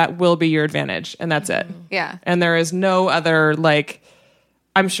time, that will be your advantage, and that's it. Yeah. And there is no other like.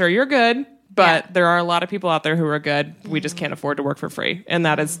 I'm sure you're good, but there are a lot of people out there who are good. We just can't afford to work for free, and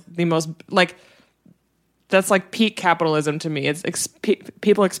that is the most like. That's like peak capitalism to me. It's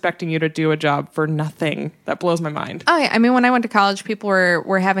people expecting you to do a job for nothing. That blows my mind. Oh, yeah. I mean, when I went to college, people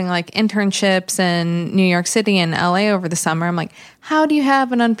were having like internships in New York City and LA over the summer. I'm like, how do you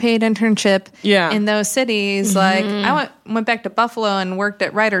have an unpaid internship in those cities? Like, I went back to Buffalo and worked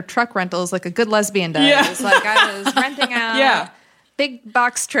at Ryder Truck Rentals like a good lesbian does. Yeah. Like, I was renting out big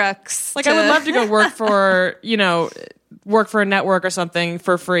box trucks. Like, I would love to go work for, work for a network or something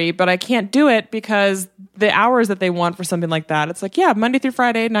for free, but I can't do it because the hours that they want for something like that, it's like, Monday through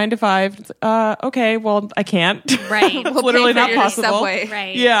Friday, 9 to 5. It's, okay, well, I can't. Right. It's literally not possible. Subway.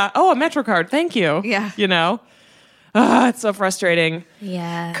 Right. Yeah. Oh, a MetroCard. Thank you. Yeah. It's so frustrating.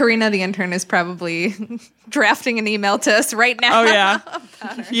 Yeah. Karina, the intern, is probably drafting an email to us right now. Oh, yeah.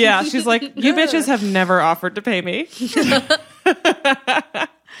 Yeah. She's like, you bitches have never offered to pay me.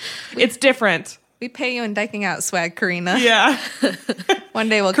 It's different. We pay you in diking out swag, Karina. Yeah. One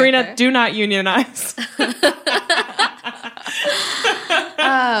day we'll Karina, get there. do not unionize.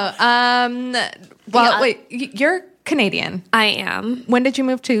 Wait, Canadian. I am. When did you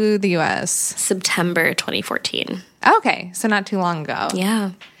move to the U.S.? September 2014. Okay, so not too long ago.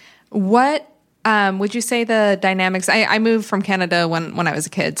 Yeah. What would you say the dynamics? I moved from Canada when I was a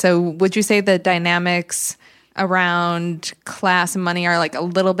kid. So would you say the dynamics around class and money are like a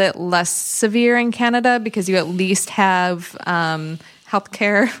little bit less severe in Canada because you at least have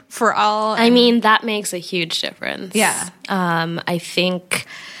healthcare for all? I mean, that makes a huge difference. Yeah. I think,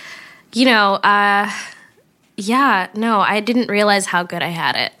 I didn't realize how good I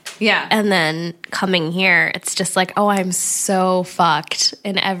had it. Yeah. And then coming here, it's just like, oh, I'm so fucked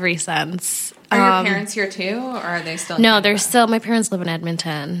in every sense. Are your parents here too, or are they still in No, Canada? they're still, my parents live in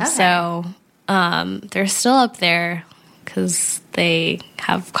Edmonton. Okay. So they're still up there because they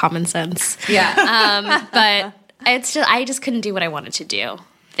have common sense. Yeah. But I just couldn't do what I wanted to do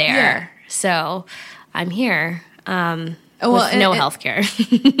there. Yeah. So I'm here. Well, with no health care.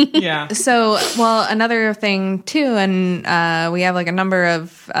 Yeah. So, well, another thing too, and we have like a number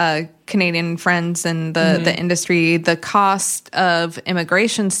of Canadian friends in the industry. The cost of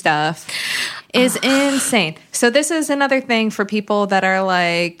immigration stuff is insane. So this is another thing for people that are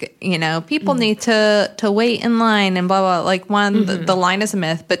like, people need to wait in line and blah, blah. Like one, the line is a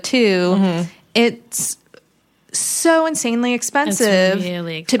myth, but two, it's so insanely expensive,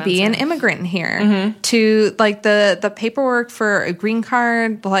 really to be an immigrant here. To like the paperwork for a green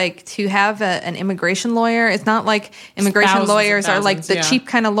card, like to have an immigration lawyer. It's not like immigration Thousands lawyers and are like the thousands, cheap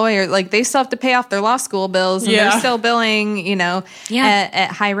kind of lawyer. Like they still have to pay off their law school bills, and they're still billing,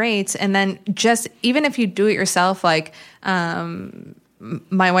 at high rates. And then just even if you do it yourself, like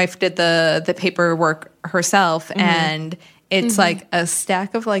my wife did the paperwork herself, and it's like a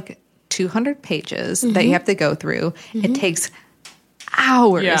stack of like 200 pages that you have to go through. It takes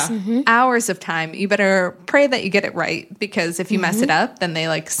hours of time. You better pray that you get it right, because if you mess it up, then they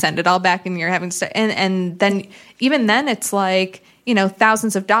like send it all back and you're having to and then even then it's like,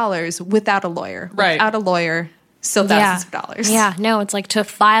 thousands of dollars without a lawyer. Right. Without a lawyer, still thousands of dollars. Yeah, no, it's like to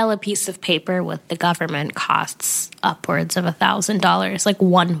file a piece of paper with the government costs upwards of $1,000, like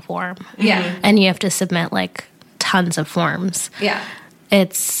one form. Yeah. And you have to submit like tons of forms. Yeah.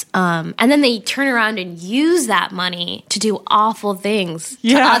 It's and then they turn around and use that money to do awful things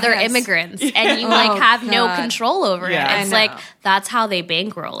to other immigrants, and you like have no control over it. It's like that's how they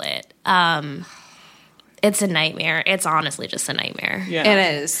bankroll it. It's a nightmare. It's honestly just a nightmare. Yeah.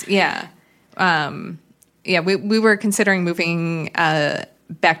 It is. Yeah. We were considering moving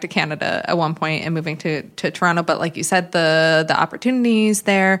back to Canada at one point and moving to Toronto, but like you said, the opportunities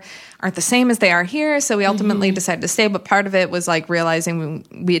there aren't the same as they are here, so we ultimately decided to stay. But part of it was like realizing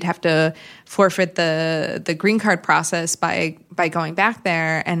we'd have to forfeit the green card process by going back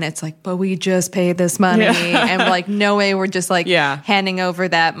there, and it's like, but we just paid this money, and we're like, no way, we're just like handing over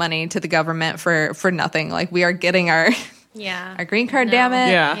that money to the government for nothing. Like we are getting our green card, damn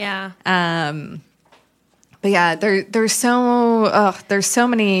it. But yeah, there's so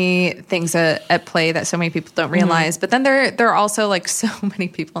many things at play that so many people don't realize. But then there are also like so many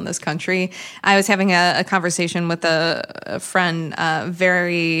people in this country. I was having a conversation with a friend,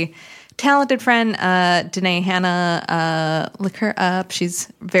 very talented friend, Danae Hanna. Look her up.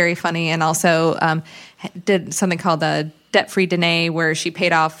 She's very funny, and also did something called Debt-Free Danae, where she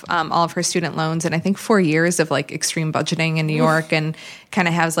paid off all of her student loans in I think 4 years of like extreme budgeting in New York, and kind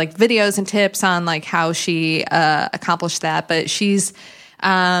of has like videos and tips on like how she accomplished that. But she's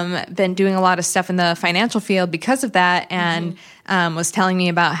been doing a lot of stuff in the financial field because of that, and was telling me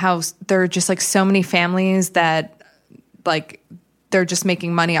about how there are just like so many families that like they're just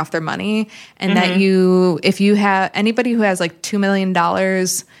making money off their money, and that if you have anybody who has like $2 million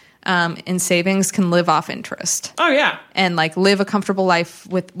in savings can live off interest. Oh yeah. And like live a comfortable life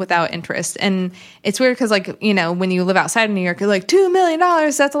without interest. And it's weird because like, when you live outside of New York, you're like $2 million,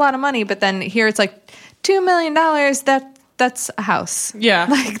 that's a lot of money. But then here it's like $2 million, that's a house. Yeah.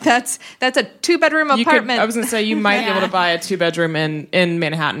 Like that's a 2-bedroom apartment. I was going to say you might be able to buy a 2-bedroom in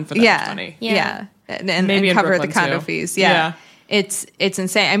Manhattan for that much money. Yeah. And maybe and cover in the condo too. fees. Yeah. It's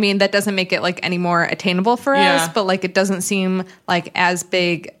insane. I mean, that doesn't make it like any more attainable for us, but like it doesn't seem like as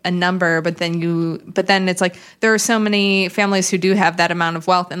big a number. But then it's like there are so many families who do have that amount of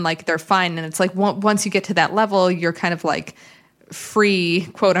wealth, and like they're fine. And it's like once you get to that level, you're kind of like free,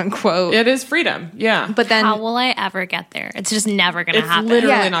 quote unquote. It is freedom. Yeah. But then how will I ever get there? It's just never going to happen. It's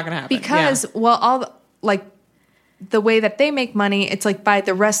literally not going to happen. Because like the way that they make money, it's like by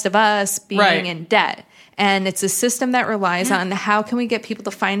the rest of us being in debt. And it's a system that relies on how can we get people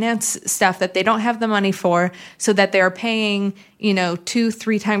to finance stuff that they don't have the money for, so that they're paying,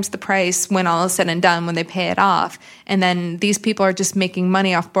 2-3 times the price when all is said and done, when they pay it off. And then these people are just making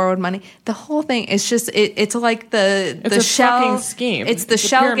money off borrowed money. The whole thing is just, it's like the shell fucking scheme. It's the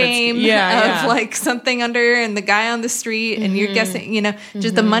shell game of like something under and the guy on the street, and you're guessing,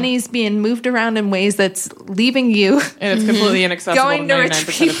 just the money's being moved around in ways that's leaving you. And it's completely inaccessible going to to rich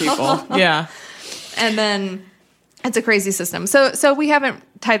 99% of people. Yeah. And then it's a crazy system. So we haven't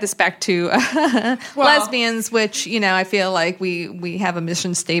tied this back to lesbians, which, I feel like we have a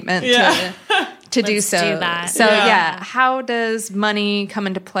mission statement to do so. do that. So how does money come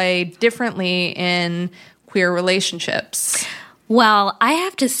into play differently in queer relationships? Well, I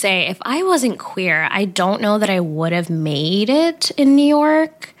have to say, if I wasn't queer, I don't know that I would have made it in New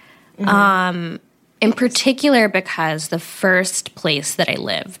York. In particular, because the first place that I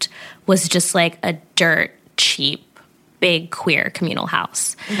lived was just like a dirt cheap, big queer communal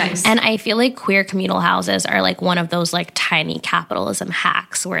house. Nice. And I feel like queer communal houses are like one of those like tiny capitalism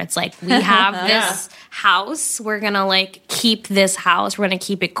hacks where it's like, we have this house, we're gonna like keep this house, we're gonna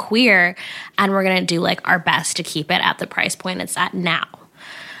keep it queer, and we're gonna do like our best to keep it at the price point it's at now.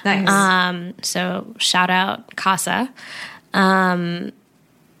 Nice. So shout out Casa. And,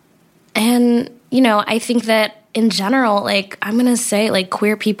 I think that in general, like, I'm going to say, like,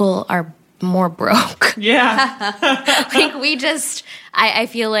 queer people are more broke. Yeah. Like, we just, I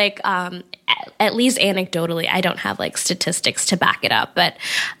feel like, at least anecdotally, I don't have, like, statistics to back it up. But,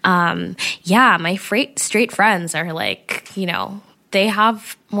 my straight friends are, like, they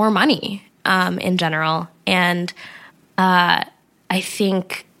have more money in general. And I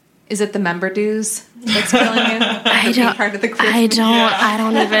think... Is it the member dues that's killing you? I don't. Part of the queer I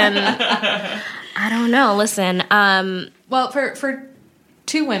don't know. Listen. Well, for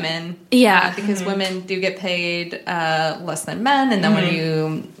two women, because women do get paid less than men, and then when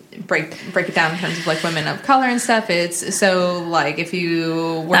you break it down in terms of like women of color and stuff, it's so like if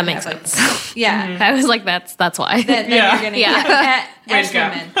you work that makes sense. I was like, that's why. Then you're gonna as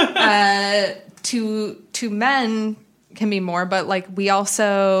women. To men can be more, but like we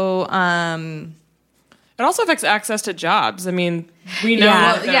also it also affects access to jobs. I mean, we know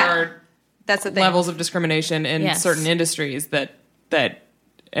that there are that's the thing. Levels of discrimination in certain industries that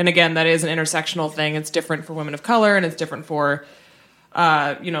and again, that is an intersectional thing. It's different for women of color, and it's different for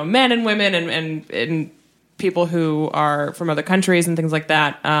men and women and people who are from other countries and things like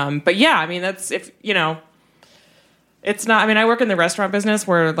that. But yeah, I mean, that's it's not, I mean, I work in the restaurant business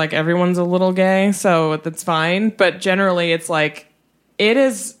where like everyone's a little gay, so that's fine. But generally it's like,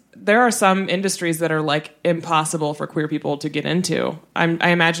 there are some industries that are like impossible for queer people to get into. I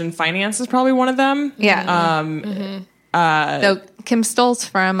imagine finance is probably one of them. Yeah. So Kim Stoltz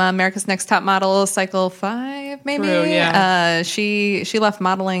from America's Next Top Model, Cycle 5, maybe. True, yeah. She left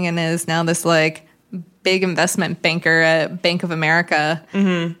modeling and is now this like big investment banker at Bank of America.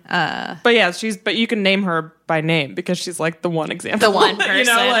 Mm-hmm. But you can name her by name because she's like the one example. The one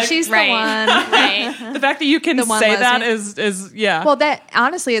person. She's the one. Right. The fact that you can say that is Well, that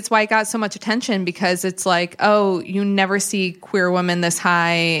honestly, it's why it got so much attention, because it's like, oh, you never see queer women this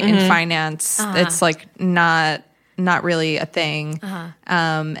high in finance. It's like not really a thing.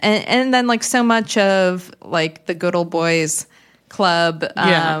 And then like so much of like the good old boys club,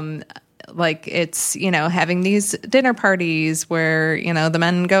 like it's, having these dinner parties where, the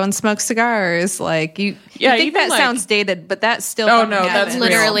men go and smoke cigars. Like you think that sounds dated, but that still that's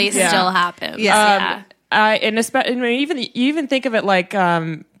literally still happens. Yeah. And especially, you even think of it like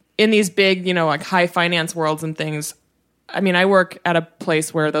in these big, like high finance worlds and things. I mean, I work at a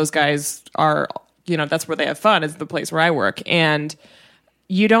place where those guys are, that's where they have fun, is the place where I work. And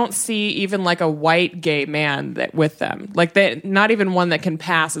you don't see even like a white gay man with them. Like not even one that can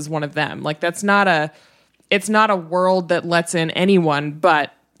pass as one of them. Like it's not a world that lets in anyone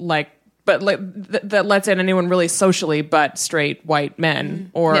that lets in anyone really socially but straight white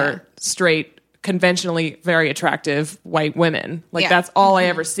men or straight conventionally very attractive white women. Like that's all I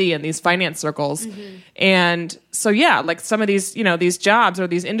ever see in these finance circles. And so like some of these, these jobs or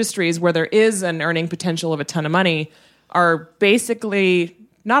these industries where there is an earning potential of a ton of money are basically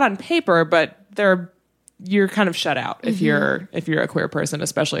not on paper, but you're kind of shut out if you're a queer person,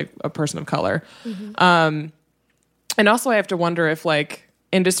 especially a person of color. And also I have to wonder if like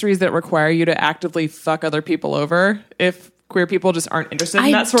industries that require you to actively fuck other people over, if queer people just aren't interested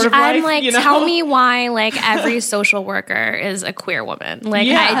in that sort of life. I'm like, tell me why like every social worker is a queer woman. Like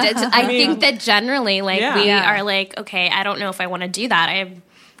I think that generally like we are like, okay, I don't know if I want to do that. I'm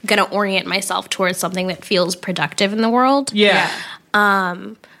going to orient myself towards something that feels productive in the world. Yeah.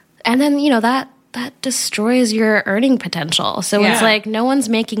 And then, that destroys your earning potential. So it's like no one's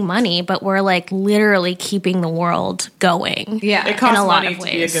making money, but we're like literally keeping the world going. Yeah. It costs in a lot money of to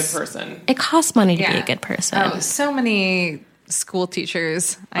ways. be a good person. It costs money to be a good person. Oh, so many school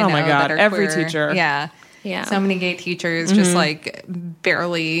teachers. I Oh know my God, that are every queer. teacher. Yeah. Yeah. So many gay teachers just like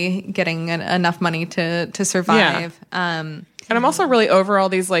barely getting enough money to survive. And I'm also really over all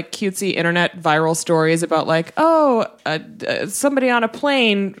these like cutesy internet viral stories about like, somebody on a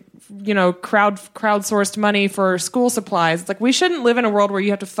plane, crowdsourced money for school supplies. It's like, we shouldn't live in a world where you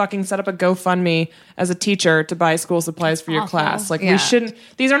have to fucking set up a GoFundMe as a teacher to buy school supplies for your class. Like we shouldn't,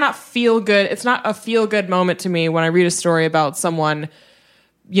 these are not feel good. It's not a feel good moment to me when I read a story about someone,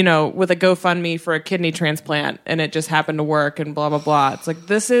 with a GoFundMe for a kidney transplant and it just happened to work and blah, blah, blah. It's like,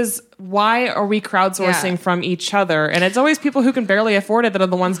 why are we crowdsourcing from each other? And it's always people who can barely afford it that are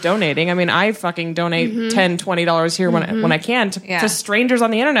the ones donating. I mean, I fucking donate $10, $20 here when I can to strangers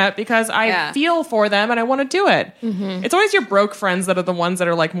on the internet because I feel for them and I want to do it. It's always your broke friends that are the ones that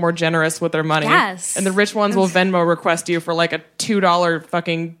are like more generous with their money. Yes. And the rich ones will Venmo request you for like a $2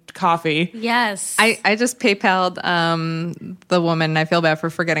 fucking coffee. Yes. I just PayPal'd the woman, I feel bad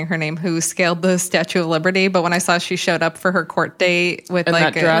for forgetting her name, who scaled the Statue of Liberty, but when I saw she showed up for her court date with in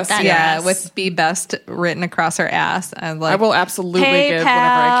like that dress. with "Be Best" written across her ass, I'm like, I will absolutely give whenever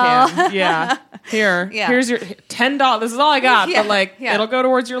I can. Yeah. Here's your $10. This is all I got, but like it'll go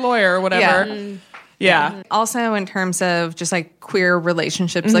towards your lawyer or whatever. Yeah. Also, in terms of just like queer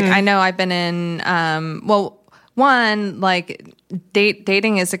relationships, like I know I've been in,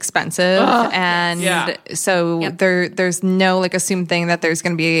 dating is expensive, and so there's no like assumed thing that there's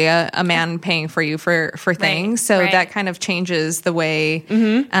going to be a man paying for you for things. So that kind of changes the way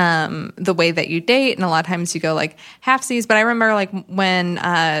that you date, and a lot of times you go like halfsies. But I remember like when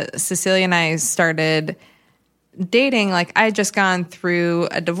Cecilia and I started dating, like I had just gone through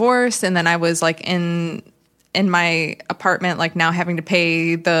a divorce, and then I was like in my apartment, like now having to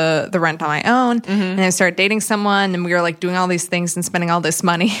pay the rent on my own. And I started dating someone, and we were like doing all these things and spending all this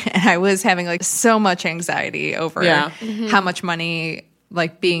money. And I was having like so much anxiety over how much money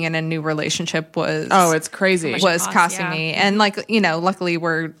like being in a new relationship was. Oh, it's crazy. Was costing me. And like, luckily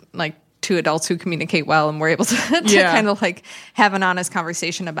we're like two adults who communicate well, and we're able to kind of like have an honest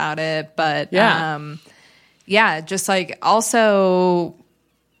conversation about it. But just like also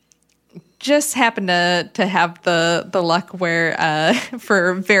just happened to have the luck where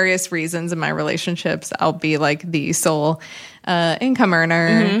for various reasons in my relationships I'll be like the sole income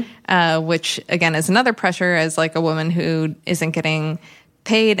earner, which again is another pressure as like a woman who isn't getting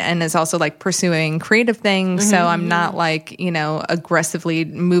paid and is also like pursuing creative things. So I'm not like, aggressively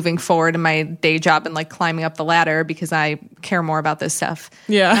moving forward in my day job and like climbing up the ladder because I care more about this stuff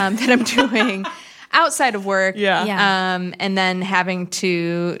that I'm doing outside of work. And then having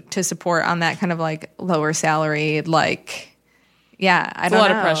to support on that kind of like lower salary, like, I don't know. It's a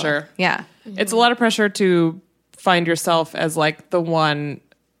lot of pressure. Yeah. It's a lot of pressure to find yourself as like the one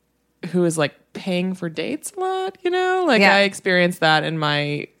who is like paying for dates a lot, I experienced that in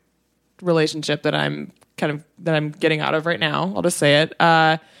my relationship that I'm getting out of right now. I'll just say it.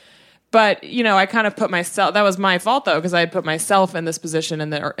 But, I kind of put myself, that was my fault though, because I had put myself in this position in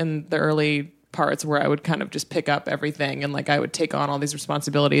the early parts where I would kind of just pick up everything and like I would take on all these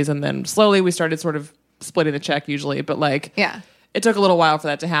responsibilities, and then slowly we started sort of splitting the check usually, but like it took a little while for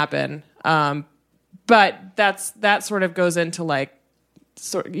that to happen. But that sort of goes into like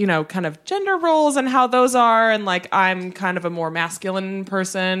kind of gender roles and how those are, and like I'm kind of a more masculine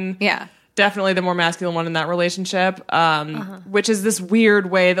person. Yeah. Definitely the more masculine one in that relationship. Which is this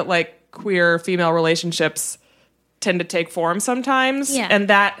weird way that like queer female relationships tend to take form sometimes. Yeah. And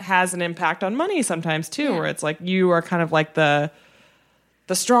that has an impact on money sometimes too, where it's like you are kind of like the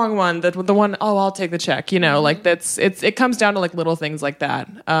strong one, the one, I'll take the check, like it comes down to like little things like that.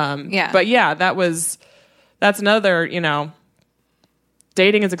 But that's another,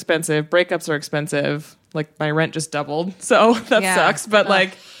 dating is expensive, breakups are expensive. Like my rent just doubled. So that sucks. But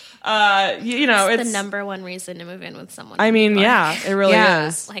like, it's the number one reason to move in with someone. I mean, it really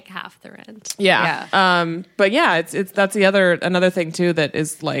is. Like half the rent. Yeah. But that's another thing too that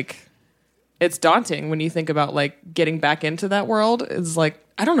is like, it's daunting when you think about like getting back into that world. It's like,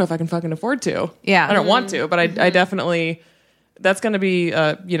 I don't know if I can fucking afford to. Yeah. I don't want to, but I definitely, that's going to be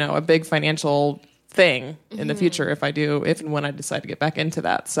a big financial thing in the future if and when I decide to get back into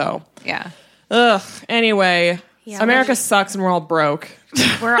that. So anyway, America sucks and we're all broke.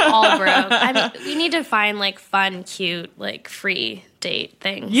 We're all broke. I mean, we need to find like fun, cute, like free date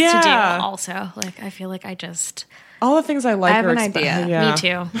things to do also. Like, I feel like all the things I like. I have an idea. Me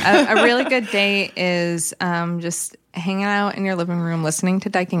too. A really good date is just hanging out in your living room, listening to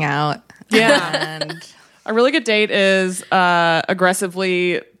Dyking Out. Yeah. And a really good date is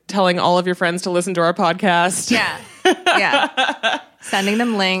aggressively telling all of your friends to listen to our podcast. yeah. Sending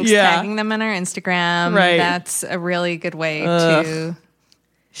them links, tagging them on our Instagram. Right. That's a really good way to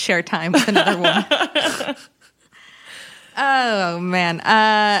share time with another woman. Oh, man.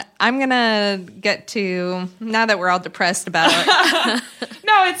 I'm going to get to, now that we're all depressed about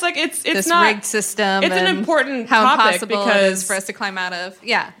No, it's like, it's this not rigged system. It's an and important how topic impossible because it is for us to climb out of.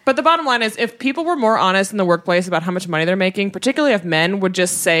 Yeah. But the bottom line is, if people were more honest in the workplace about how much money they're making, particularly if men would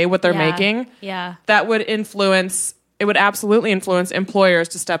just say what they're making, that would influence. It would absolutely influence employers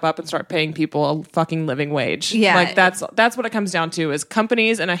to step up and start paying people a fucking living wage. Yeah. Like that's what it comes down to is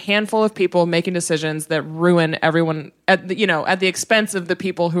companies and a handful of people making decisions that ruin everyone at the expense of the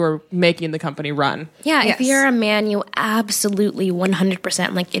people who are making the company run. Yeah, if you're a man, you absolutely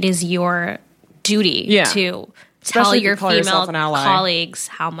 100% like it is your duty to tell your female colleagues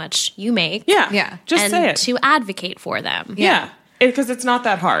how much you make. Yeah. Just and say it. to advocate for them. Yeah. Because it's not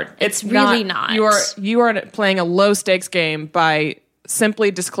that hard. It's really not. You are playing a low stakes game by simply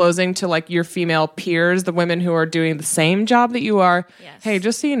disclosing to like your female peers, the women who are doing the same job that you are. Yes. Hey,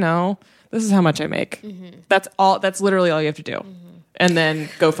 just so you know, this is how much I make. That's all. That's literally all you have to do, and then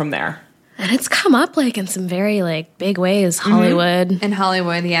go from there. And it's come up like in some very like big ways. Hollywood. In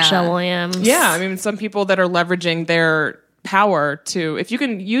Hollywood, yeah. Michelle Williams. Yeah, I mean, some people that are leveraging their power to, if you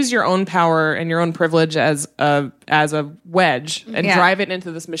can use your own power and your own privilege as a wedge and drive it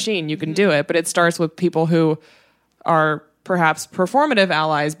into this machine, you can do it. But it starts with people who are perhaps performative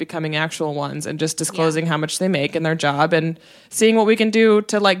allies becoming actual ones and just disclosing how much they make in their job and seeing what we can do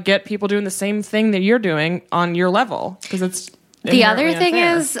to like get people doing the same thing that you're doing on your level, because it's the other thing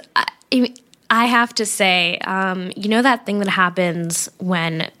unfair. is I have to say, you know that thing that happens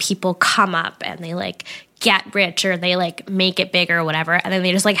when people come up and they like get rich or they like make it big or whatever, and then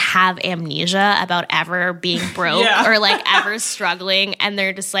they just like have amnesia about ever being broke or like ever struggling, and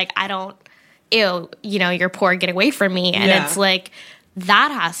they're just like, you're poor, get away from me. And it's like,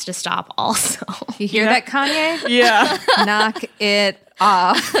 that has to stop also. You hear that, Kanye? Yeah. Knock it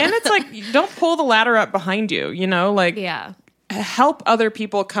off. And it's like, don't pull the ladder up behind you, like help other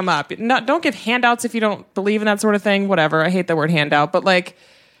people come up. Don't give handouts if you don't believe in that sort of thing, whatever. I hate the word handout, but like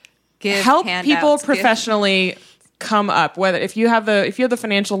help people professionally come up. Whether if you have the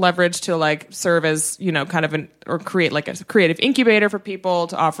financial leverage to like serve as kind of or create like a creative incubator for people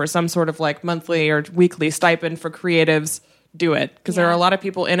to offer some sort of like monthly or weekly stipend for creatives, do it, because there are a lot of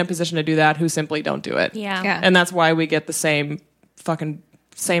people in a position to do that who simply don't do it. And that's why we get the same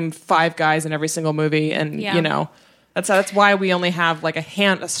five guys in every single movie, and that's why we only have like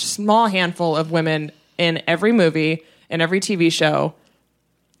a small handful of women in every movie, in every TV show.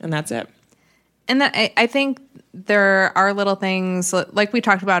 And that's it. And I think there are little things like we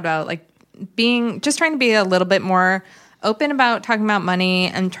talked about like trying to be a little bit more open about talking about money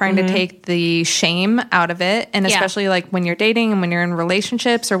and trying to take the shame out of it. And especially like when you're dating and when you're in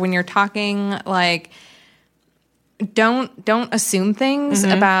relationships or when you're talking, like don't assume things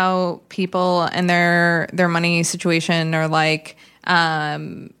about people and their money situation, or like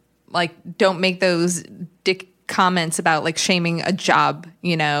don't make those dick comments about like shaming a job,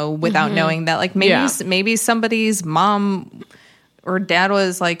 without knowing that like maybe somebody's mom or dad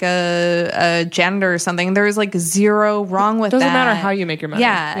was like a janitor or something. There's like zero wrong with that. Doesn't matter how you make your money.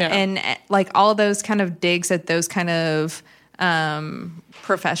 And like all those kind of digs at those kind of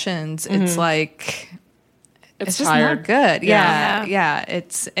professions, it's like it's just not good. Yeah.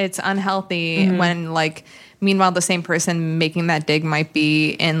 It's unhealthy when like meanwhile the same person making that dig might be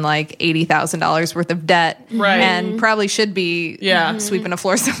in like $80,000 worth of debt, and probably should be sweeping a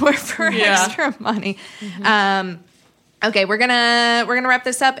floor somewhere for extra money. Okay, we're gonna wrap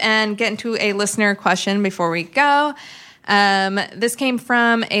this up and get into a listener question before we go. This came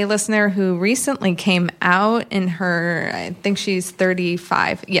from a listener who recently came out in her, I think she's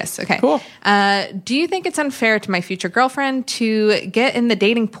 35. Yes, okay. Cool. Do you think it's unfair to my future girlfriend to get in the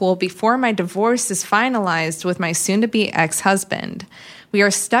dating pool before my divorce is finalized with my soon-to-be ex-husband? We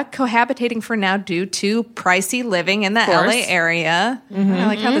are stuck cohabitating for now due to pricey living in the LA area. I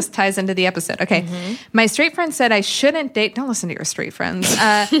like how this ties into the episode. Okay. My straight friend said I shouldn't date. Don't listen to your straight friends.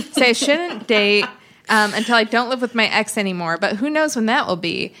 Say I shouldn't date until I don't live with my ex anymore. But who knows when that will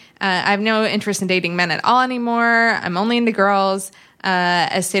be. I have no interest in dating men at all anymore. I'm only into girls.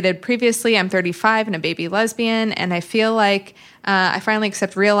 As stated previously, I'm 35 and a baby lesbian, and I feel like I finally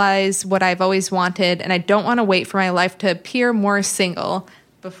realize what I've always wanted, and I don't want to wait for my life to appear more single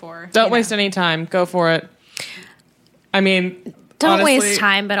before. Don't waste any time. Go for it. I mean, Don't honestly. waste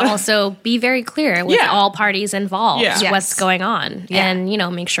time, but also be very clear with all parties involved what's going on. Yeah.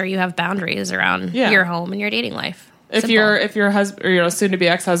 And, make sure you have boundaries around your home and your dating life. If your husband or soon to be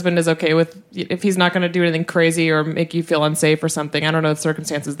ex-husband is okay with, if he's not going to do anything crazy or make you feel unsafe or something, I don't know the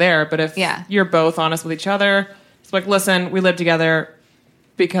circumstances there, but if you're both honest with each other, it's like, listen, we live together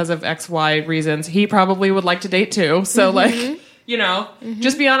because of X, Y reasons. He probably would like to date too. So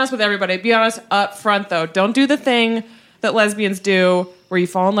just be honest with everybody. Be honest up front though. Don't do the thing that lesbians do where you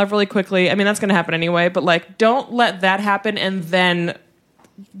fall in love really quickly. I mean, that's going to happen anyway, but don't let that happen and then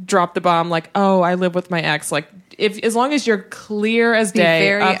drop the bomb like, oh, I live with my ex. Like, as long as you're clear as day,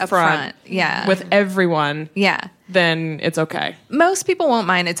 very up front, with everyone, then it's okay. Most people won't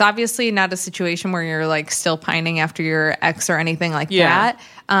mind. It's obviously not a situation where you're still pining after your ex or anything like that.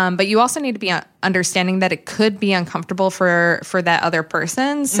 But you also need to be understanding that it could be uncomfortable for that other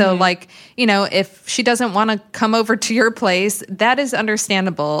person. So if she doesn't want to come over to your place, that is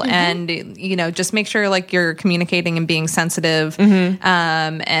understandable. And, just make sure you're communicating and being sensitive.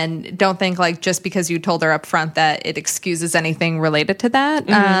 And don't think just because you told her up front that it excuses anything related to that.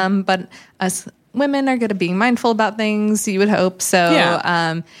 But us women are good at being mindful about things, you would hope.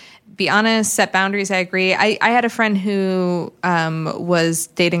 So, be honest, set boundaries. I agree. I had a friend who was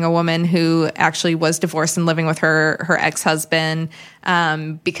dating a woman who actually was divorced and living with her ex-husband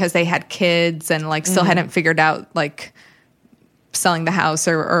because they had kids and still hadn't figured out selling the house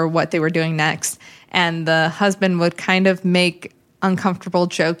or what they were doing next. And the husband would kind of make uncomfortable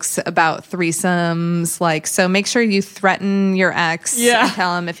jokes about threesomes. So make sure you threaten your ex and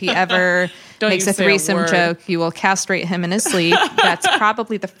tell him if he ever makes a threesome joke, you will castrate him in his sleep. That's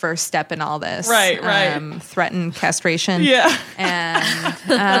probably the first step in all this. Right. Threaten castration. Yeah. And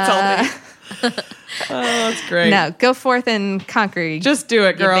that's all me. Oh, that's great. No, go forth and conquer. Just do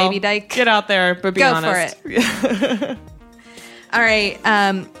it, girl. Baby dyke. Get out there, but be honest. Go for it. All right.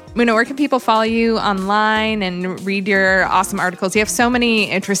 Muna, where can people follow you online and read your awesome articles? You have so many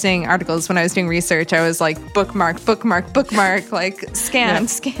interesting articles. When I was doing research, I was bookmark, scan.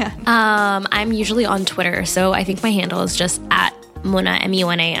 I'm usually on Twitter, so I think my handle is just at Muna,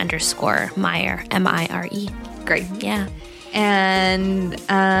 MUNA_Mire, MIRE. Great. Yeah. And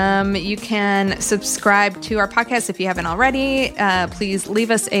you can subscribe to our podcast if you haven't already. Please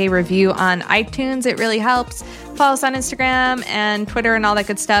leave us a review on iTunes. It really helps. Follow us on Instagram and Twitter and all that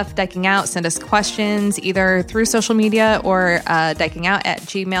good stuff. Diking Out. Send us questions either through social media or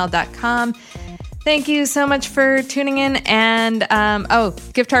dikingout@gmail.com. Thank you so much for tuning in. And,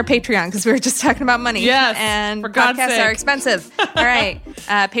 give to our Patreon because we were just talking about money. Yes. And for God's podcasts sake. are expensive. All right.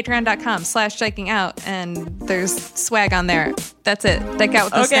 Patreon.com/dikingout. And there's swag on there. That's it. Dike Out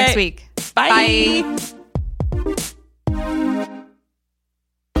with us next week. Bye. Bye.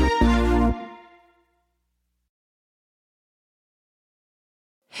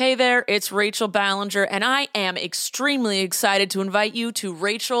 Hey there, it's Rachel Ballinger, and I am extremely excited to invite you to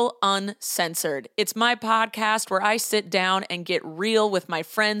Rachel Uncensored. It's my podcast where I sit down and get real with my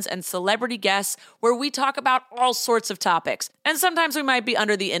friends and celebrity guests, where we talk about all sorts of topics. And sometimes we might be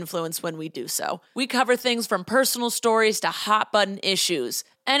under the influence when we do so. We cover things from personal stories to hot-button issues.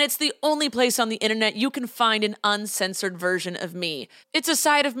 And it's the only place on the internet you can find an uncensored version of me. It's a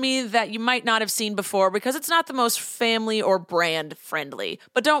side of me that you might not have seen before because it's not the most family or brand friendly.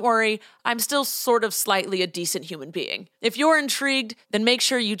 But don't worry, I'm still sort of slightly a decent human being. If you're intrigued, then make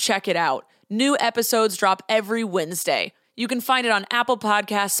sure you check it out. New episodes drop every Wednesday. You can find it on Apple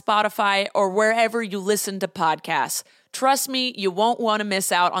Podcasts, Spotify, or wherever you listen to podcasts. Trust me, you won't want to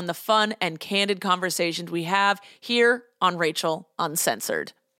miss out on the fun and candid conversations we have here on Rachel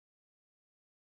Uncensored.